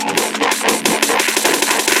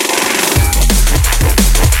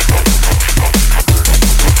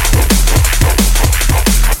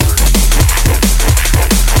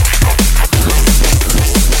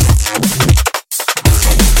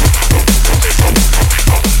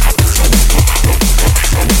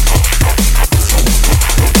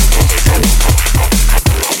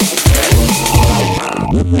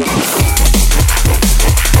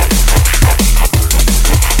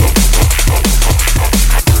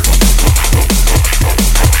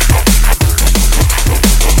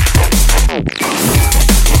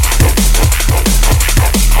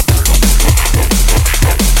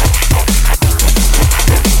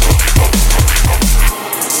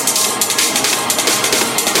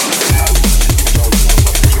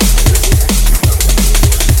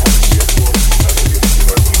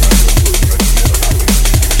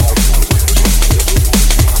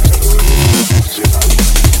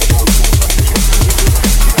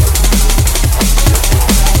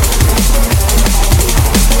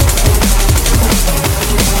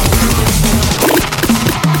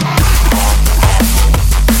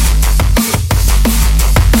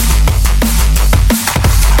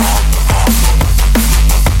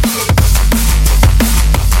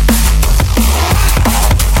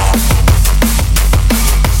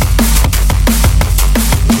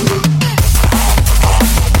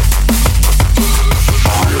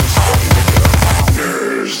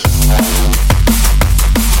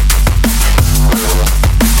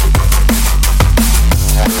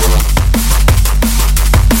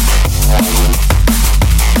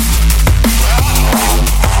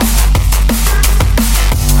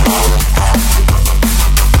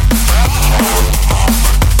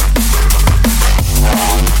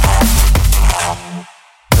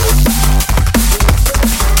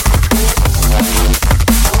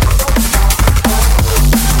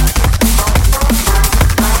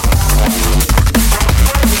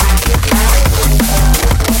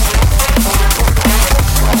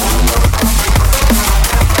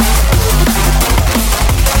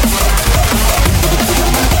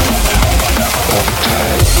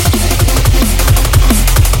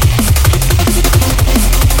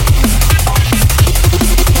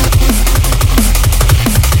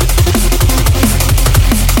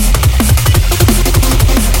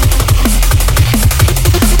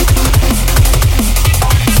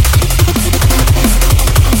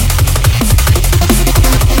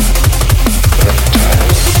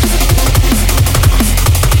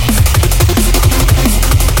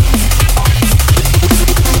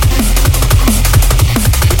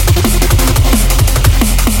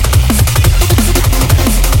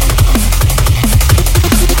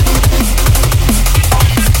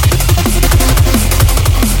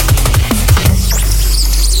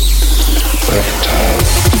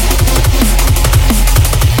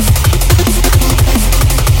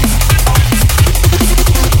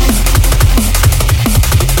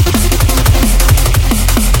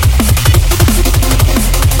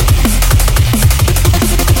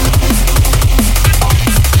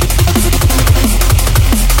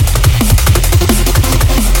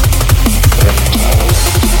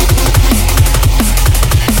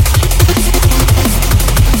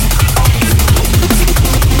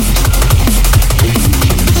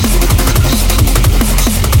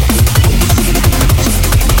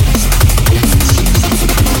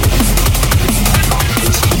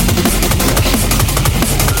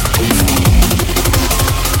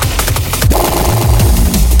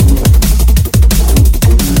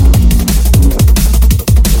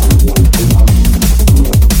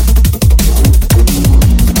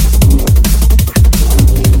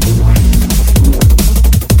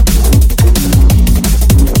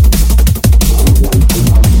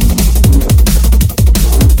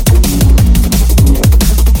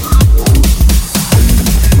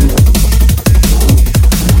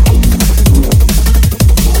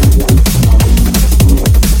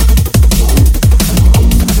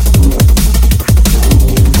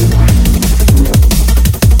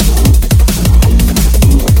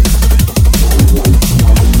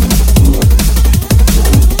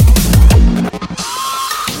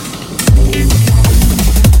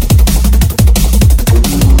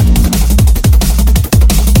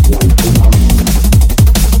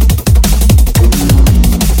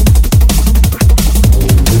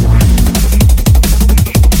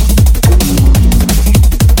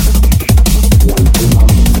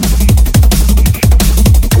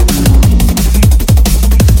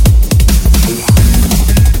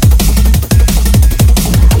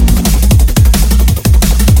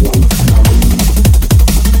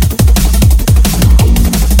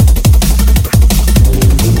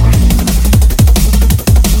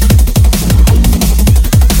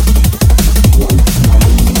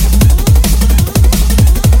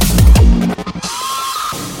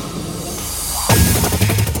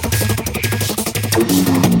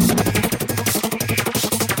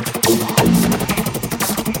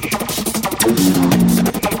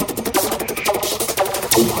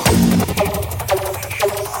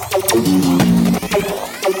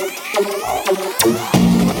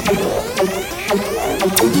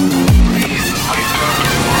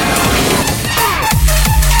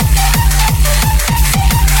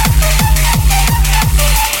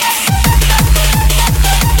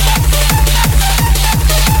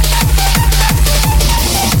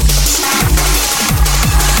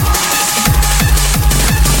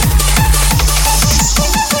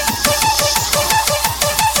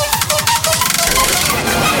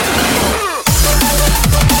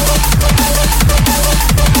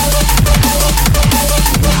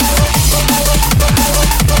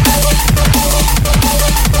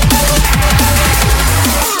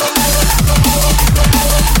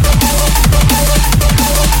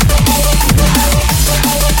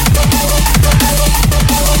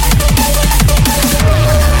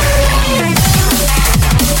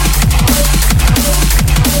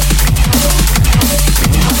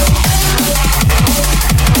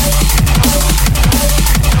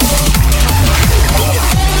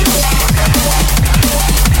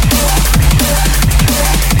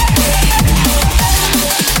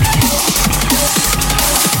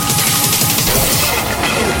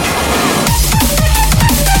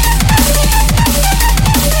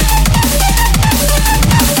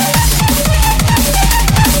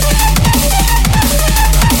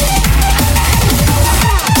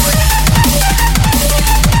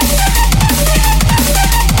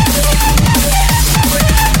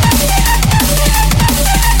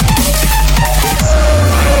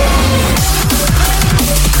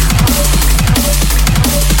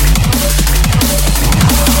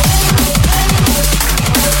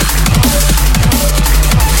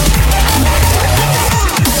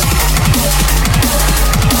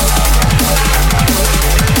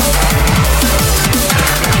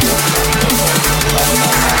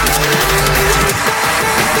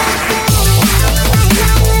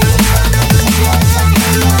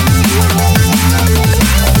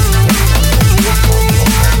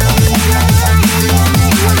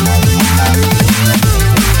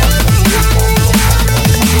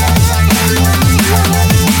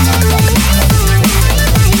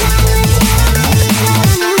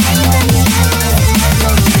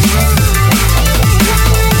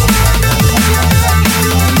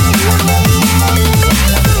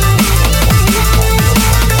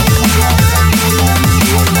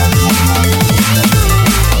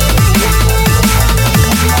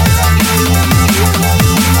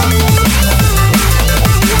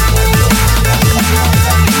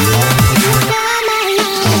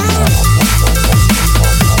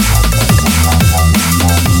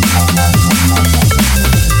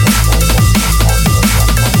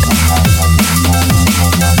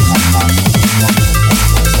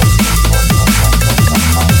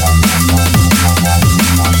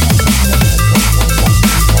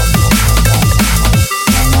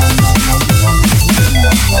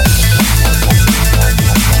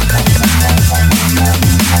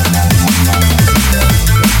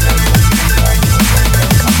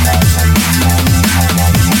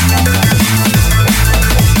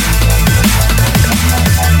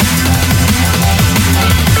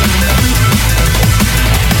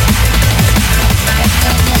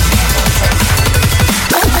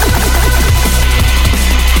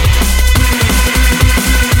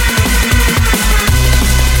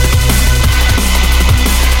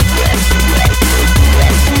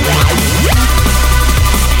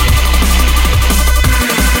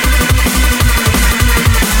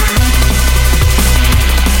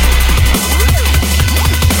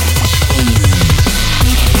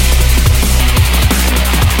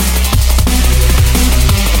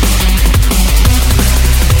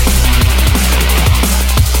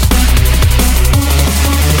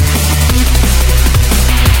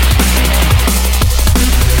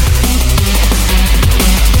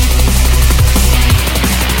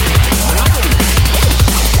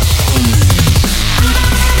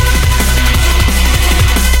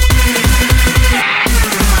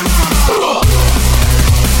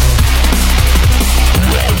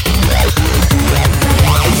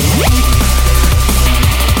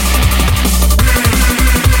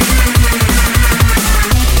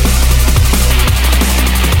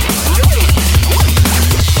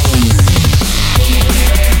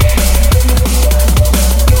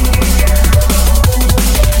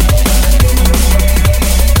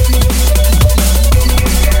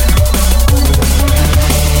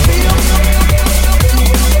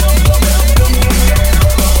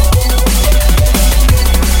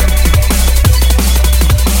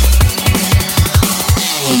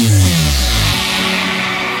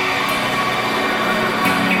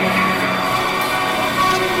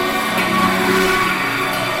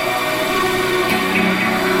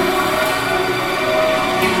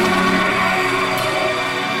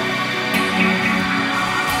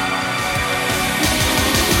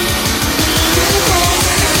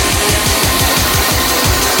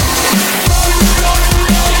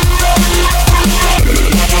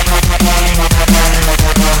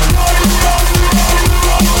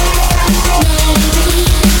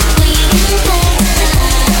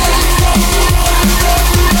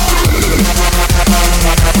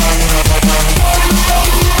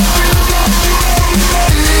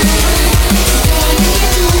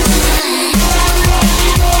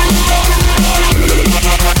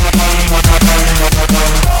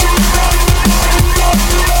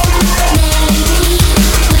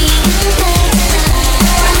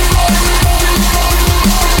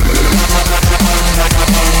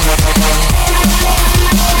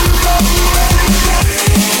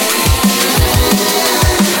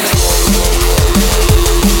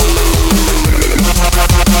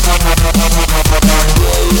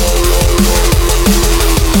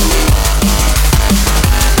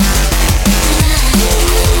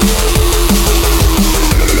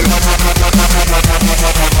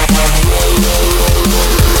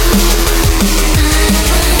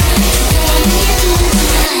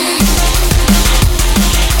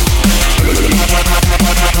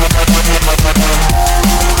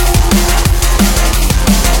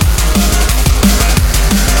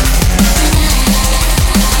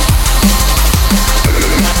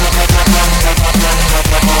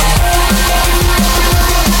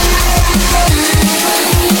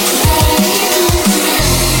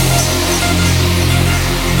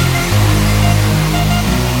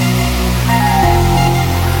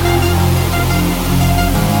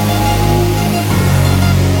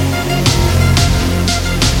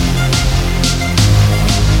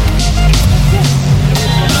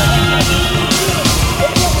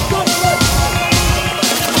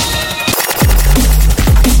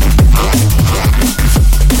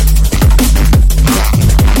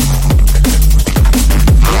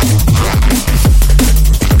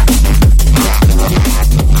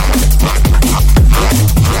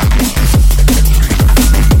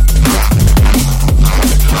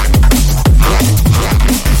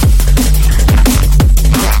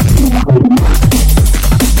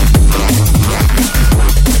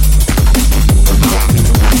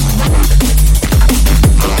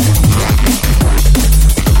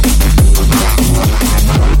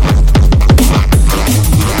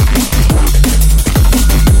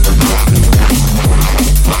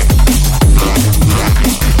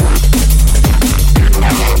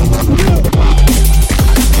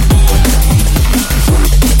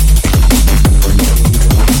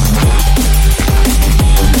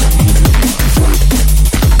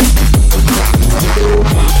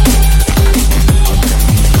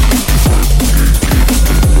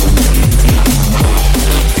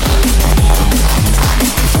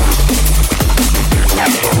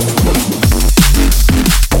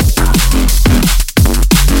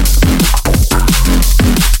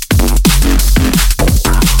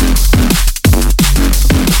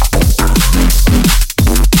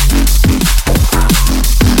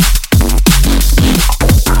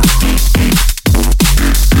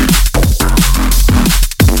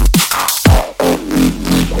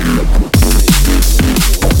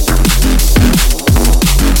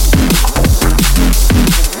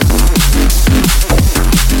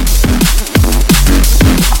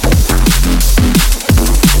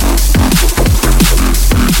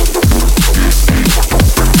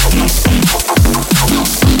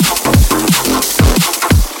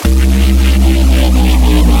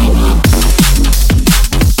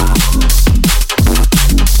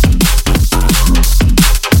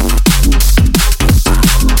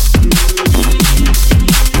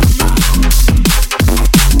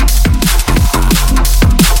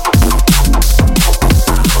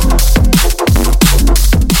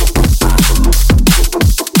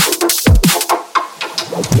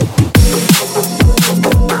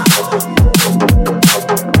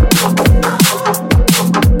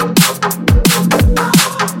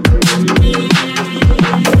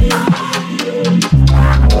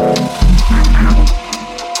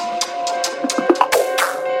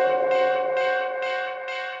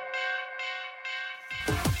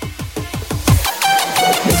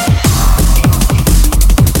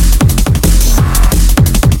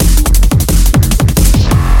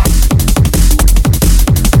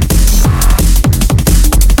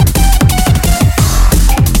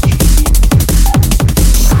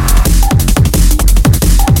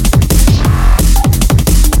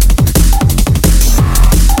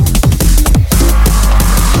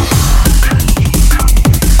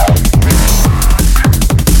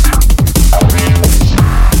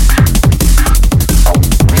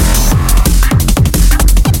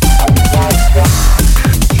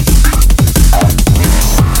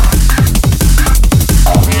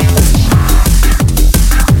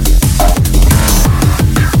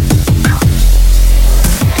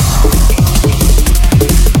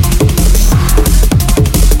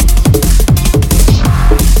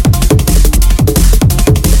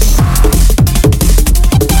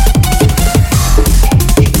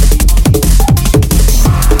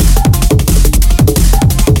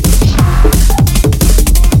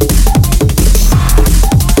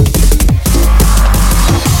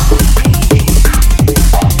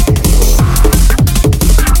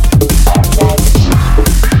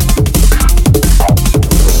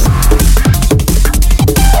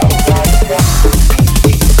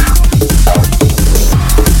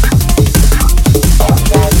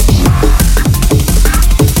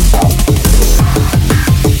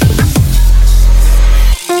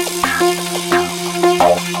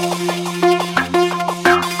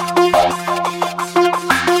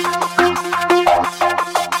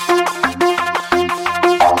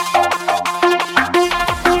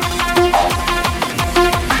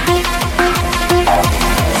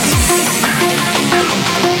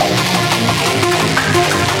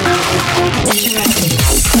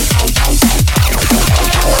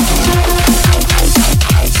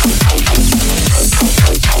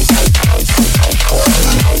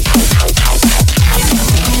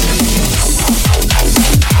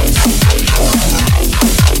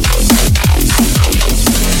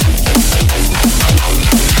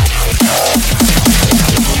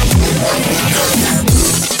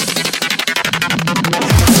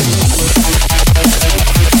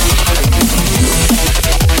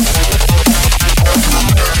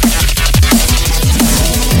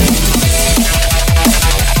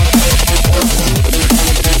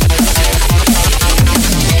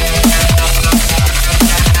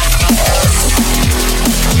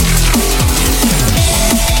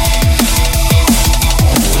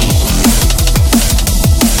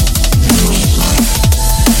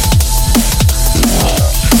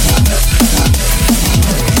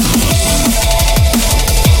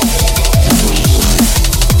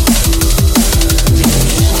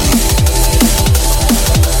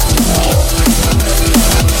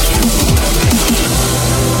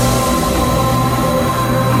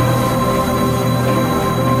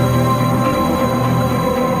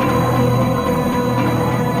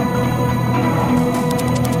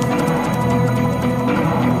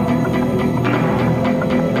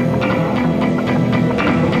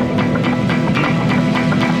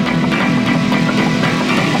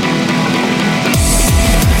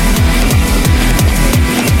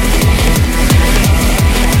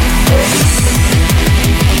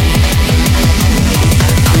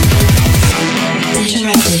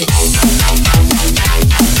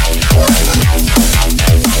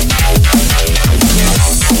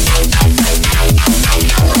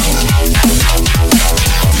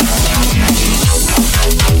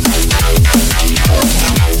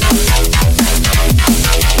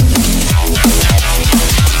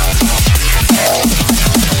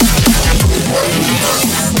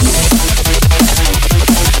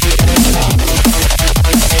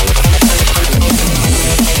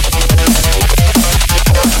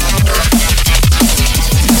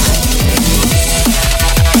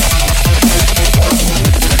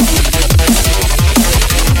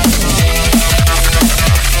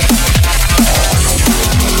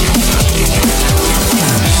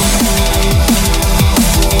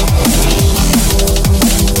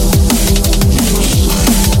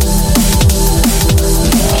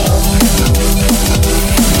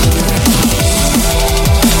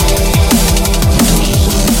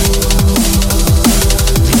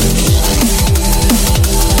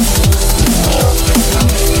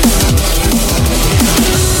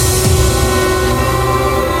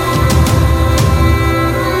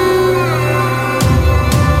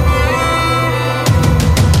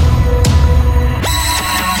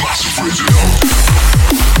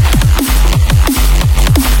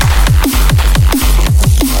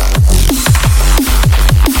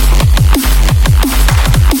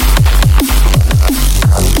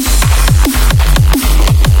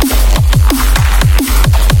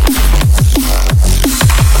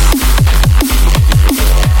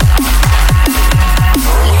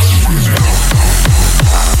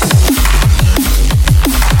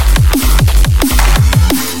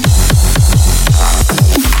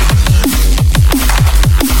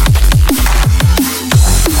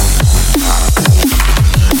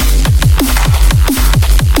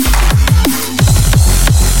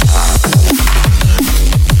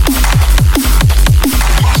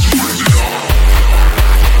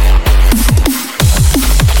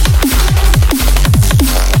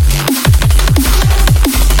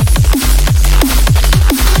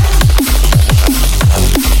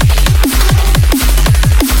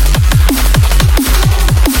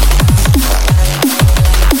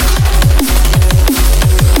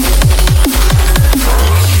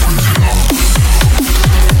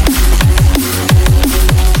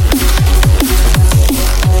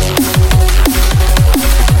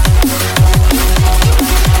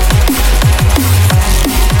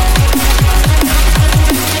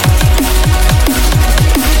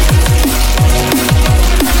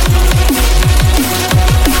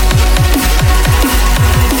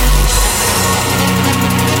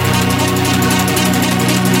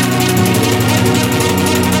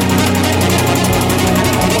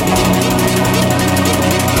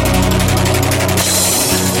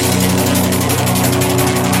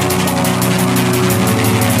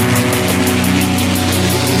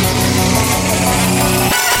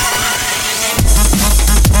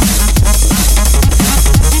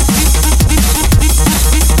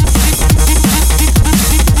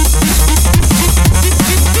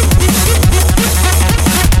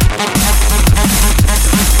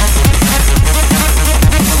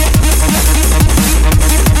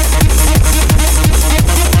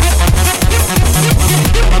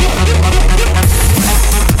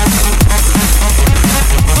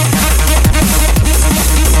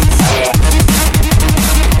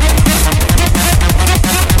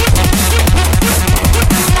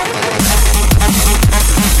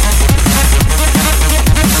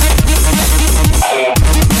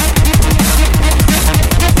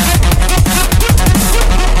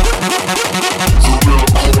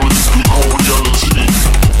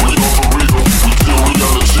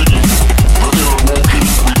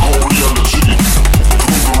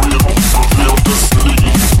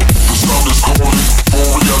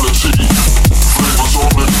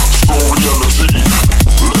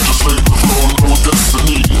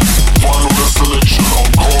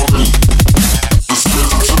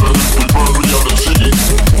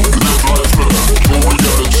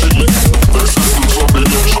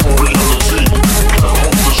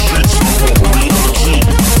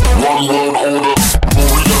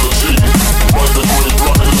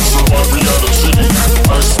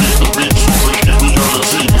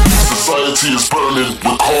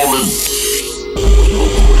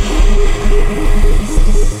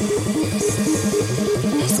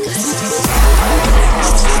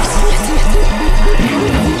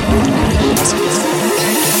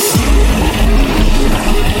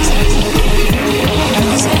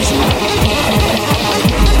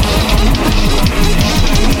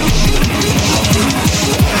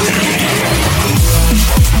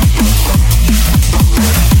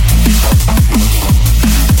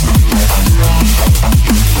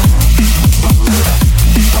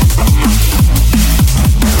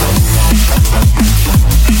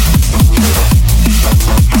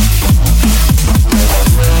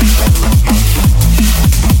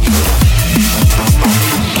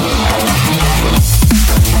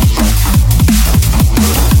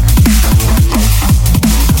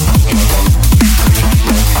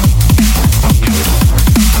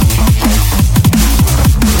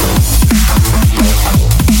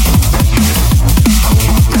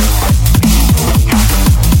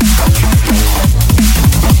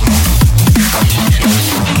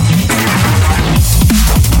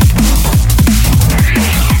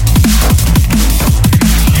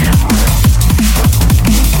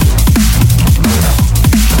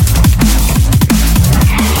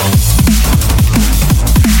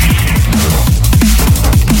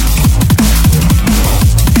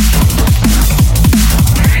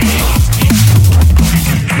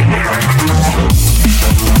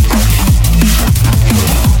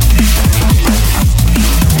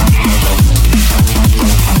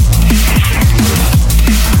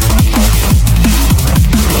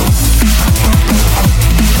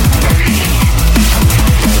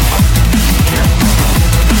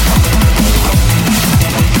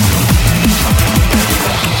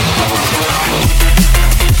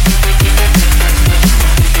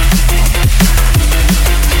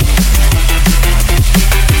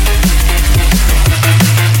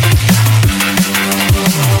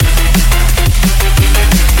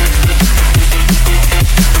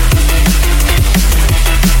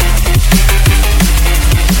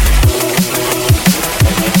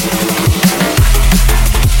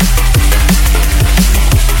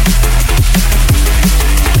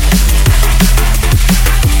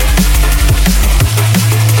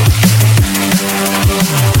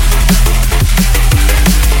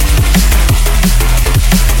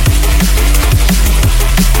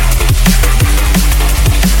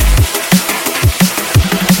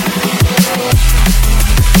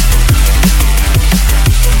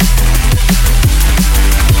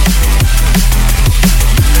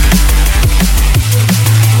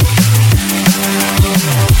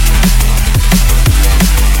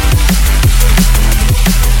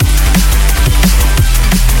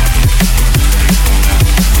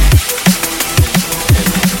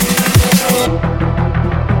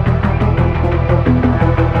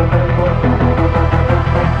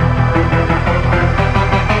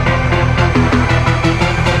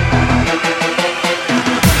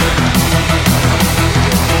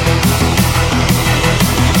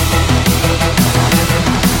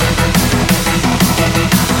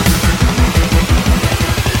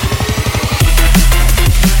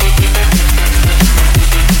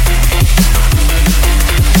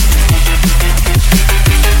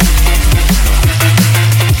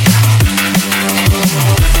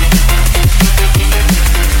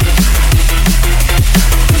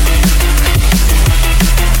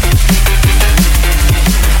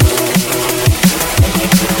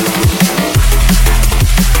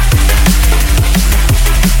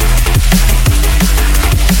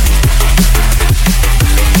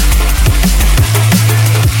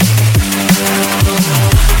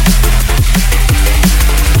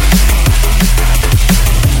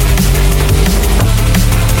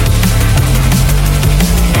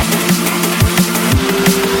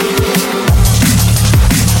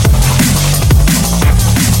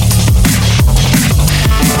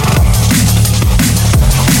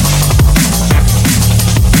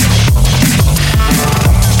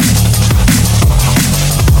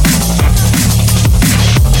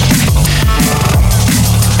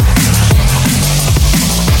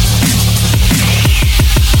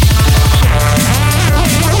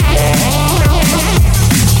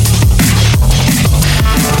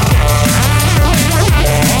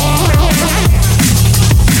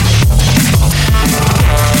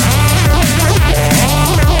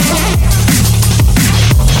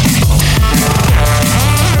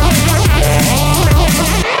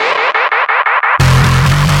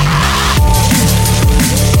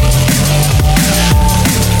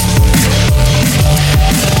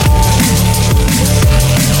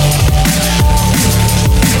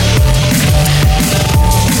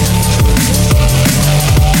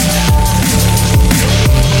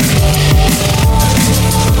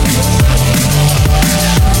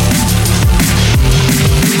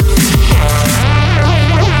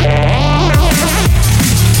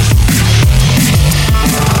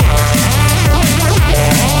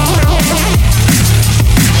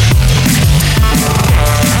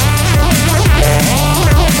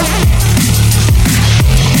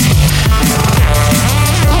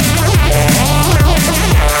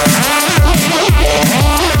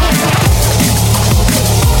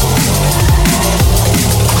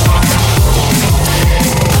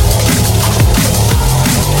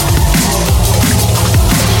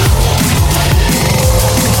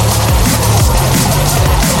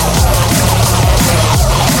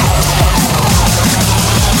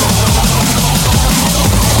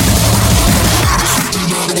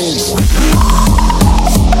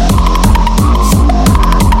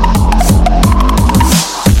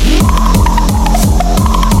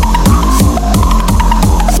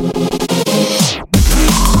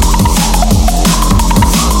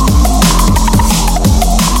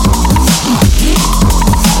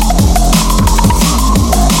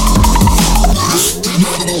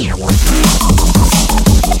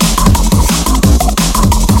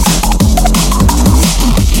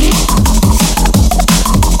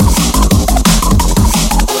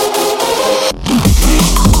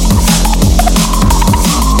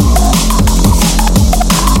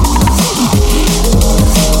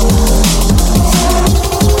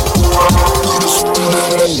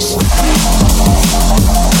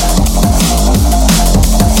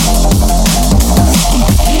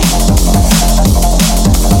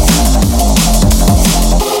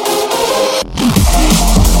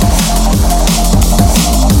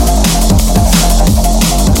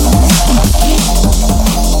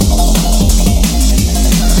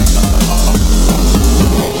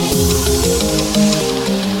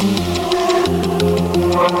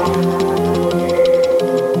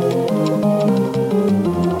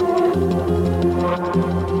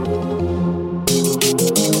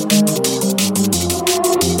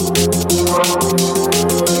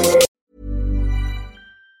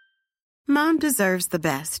 deserves the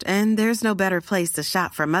best, and there's no better place to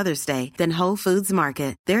shop for Mother's Day than Whole Foods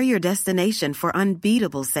Market. They're your destination for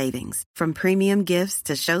unbeatable savings. From premium gifts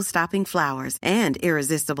to show-stopping flowers and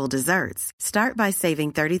irresistible desserts. Start by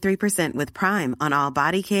saving 33% with Prime on all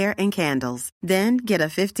body care and candles. Then get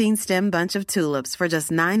a 15-stem bunch of tulips for just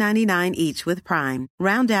 $9.99 each with Prime.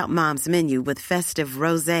 Round out Mom's menu with festive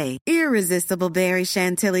rosé, irresistible berry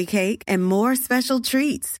chantilly cake, and more special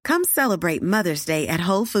treats. Come celebrate Mother's Day at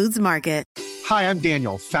Whole Foods Market. Hi, I'm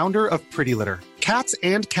Daniel, founder of Pretty Litter. Cats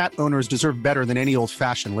and cat owners deserve better than any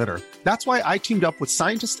old-fashioned litter. That's why I teamed up with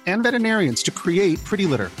scientists and veterinarians to create Pretty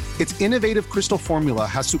Litter. Its innovative crystal formula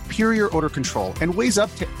has superior odor control and weighs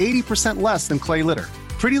up to 80% less than clay litter.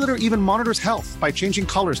 Pretty Litter even monitors health by changing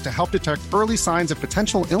colors to help detect early signs of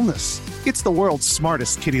potential illness. It's the world's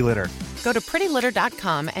smartest kitty litter. Go to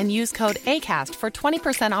prettylitter.com and use code ACAST for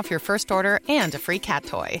 20% off your first order and a free cat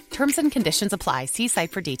toy. Terms and conditions apply. See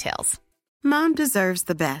site for details. Mom deserves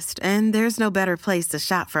the best, and there's no better place to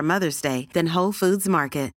shop for Mother's Day than Whole Foods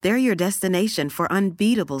Market. They're your destination for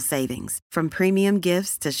unbeatable savings. From premium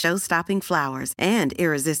gifts to show-stopping flowers and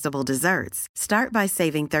irresistible desserts. Start by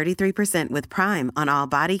saving 33% with Prime on all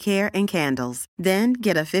body care and candles. Then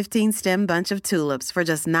get a 15-stem bunch of tulips for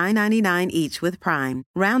just $9.99 each with Prime.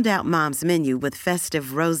 Round out Mom's menu with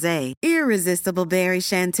festive rosé, irresistible berry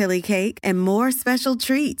chantilly cake, and more special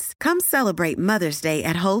treats. Come celebrate Mother's Day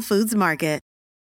at Whole Foods Market.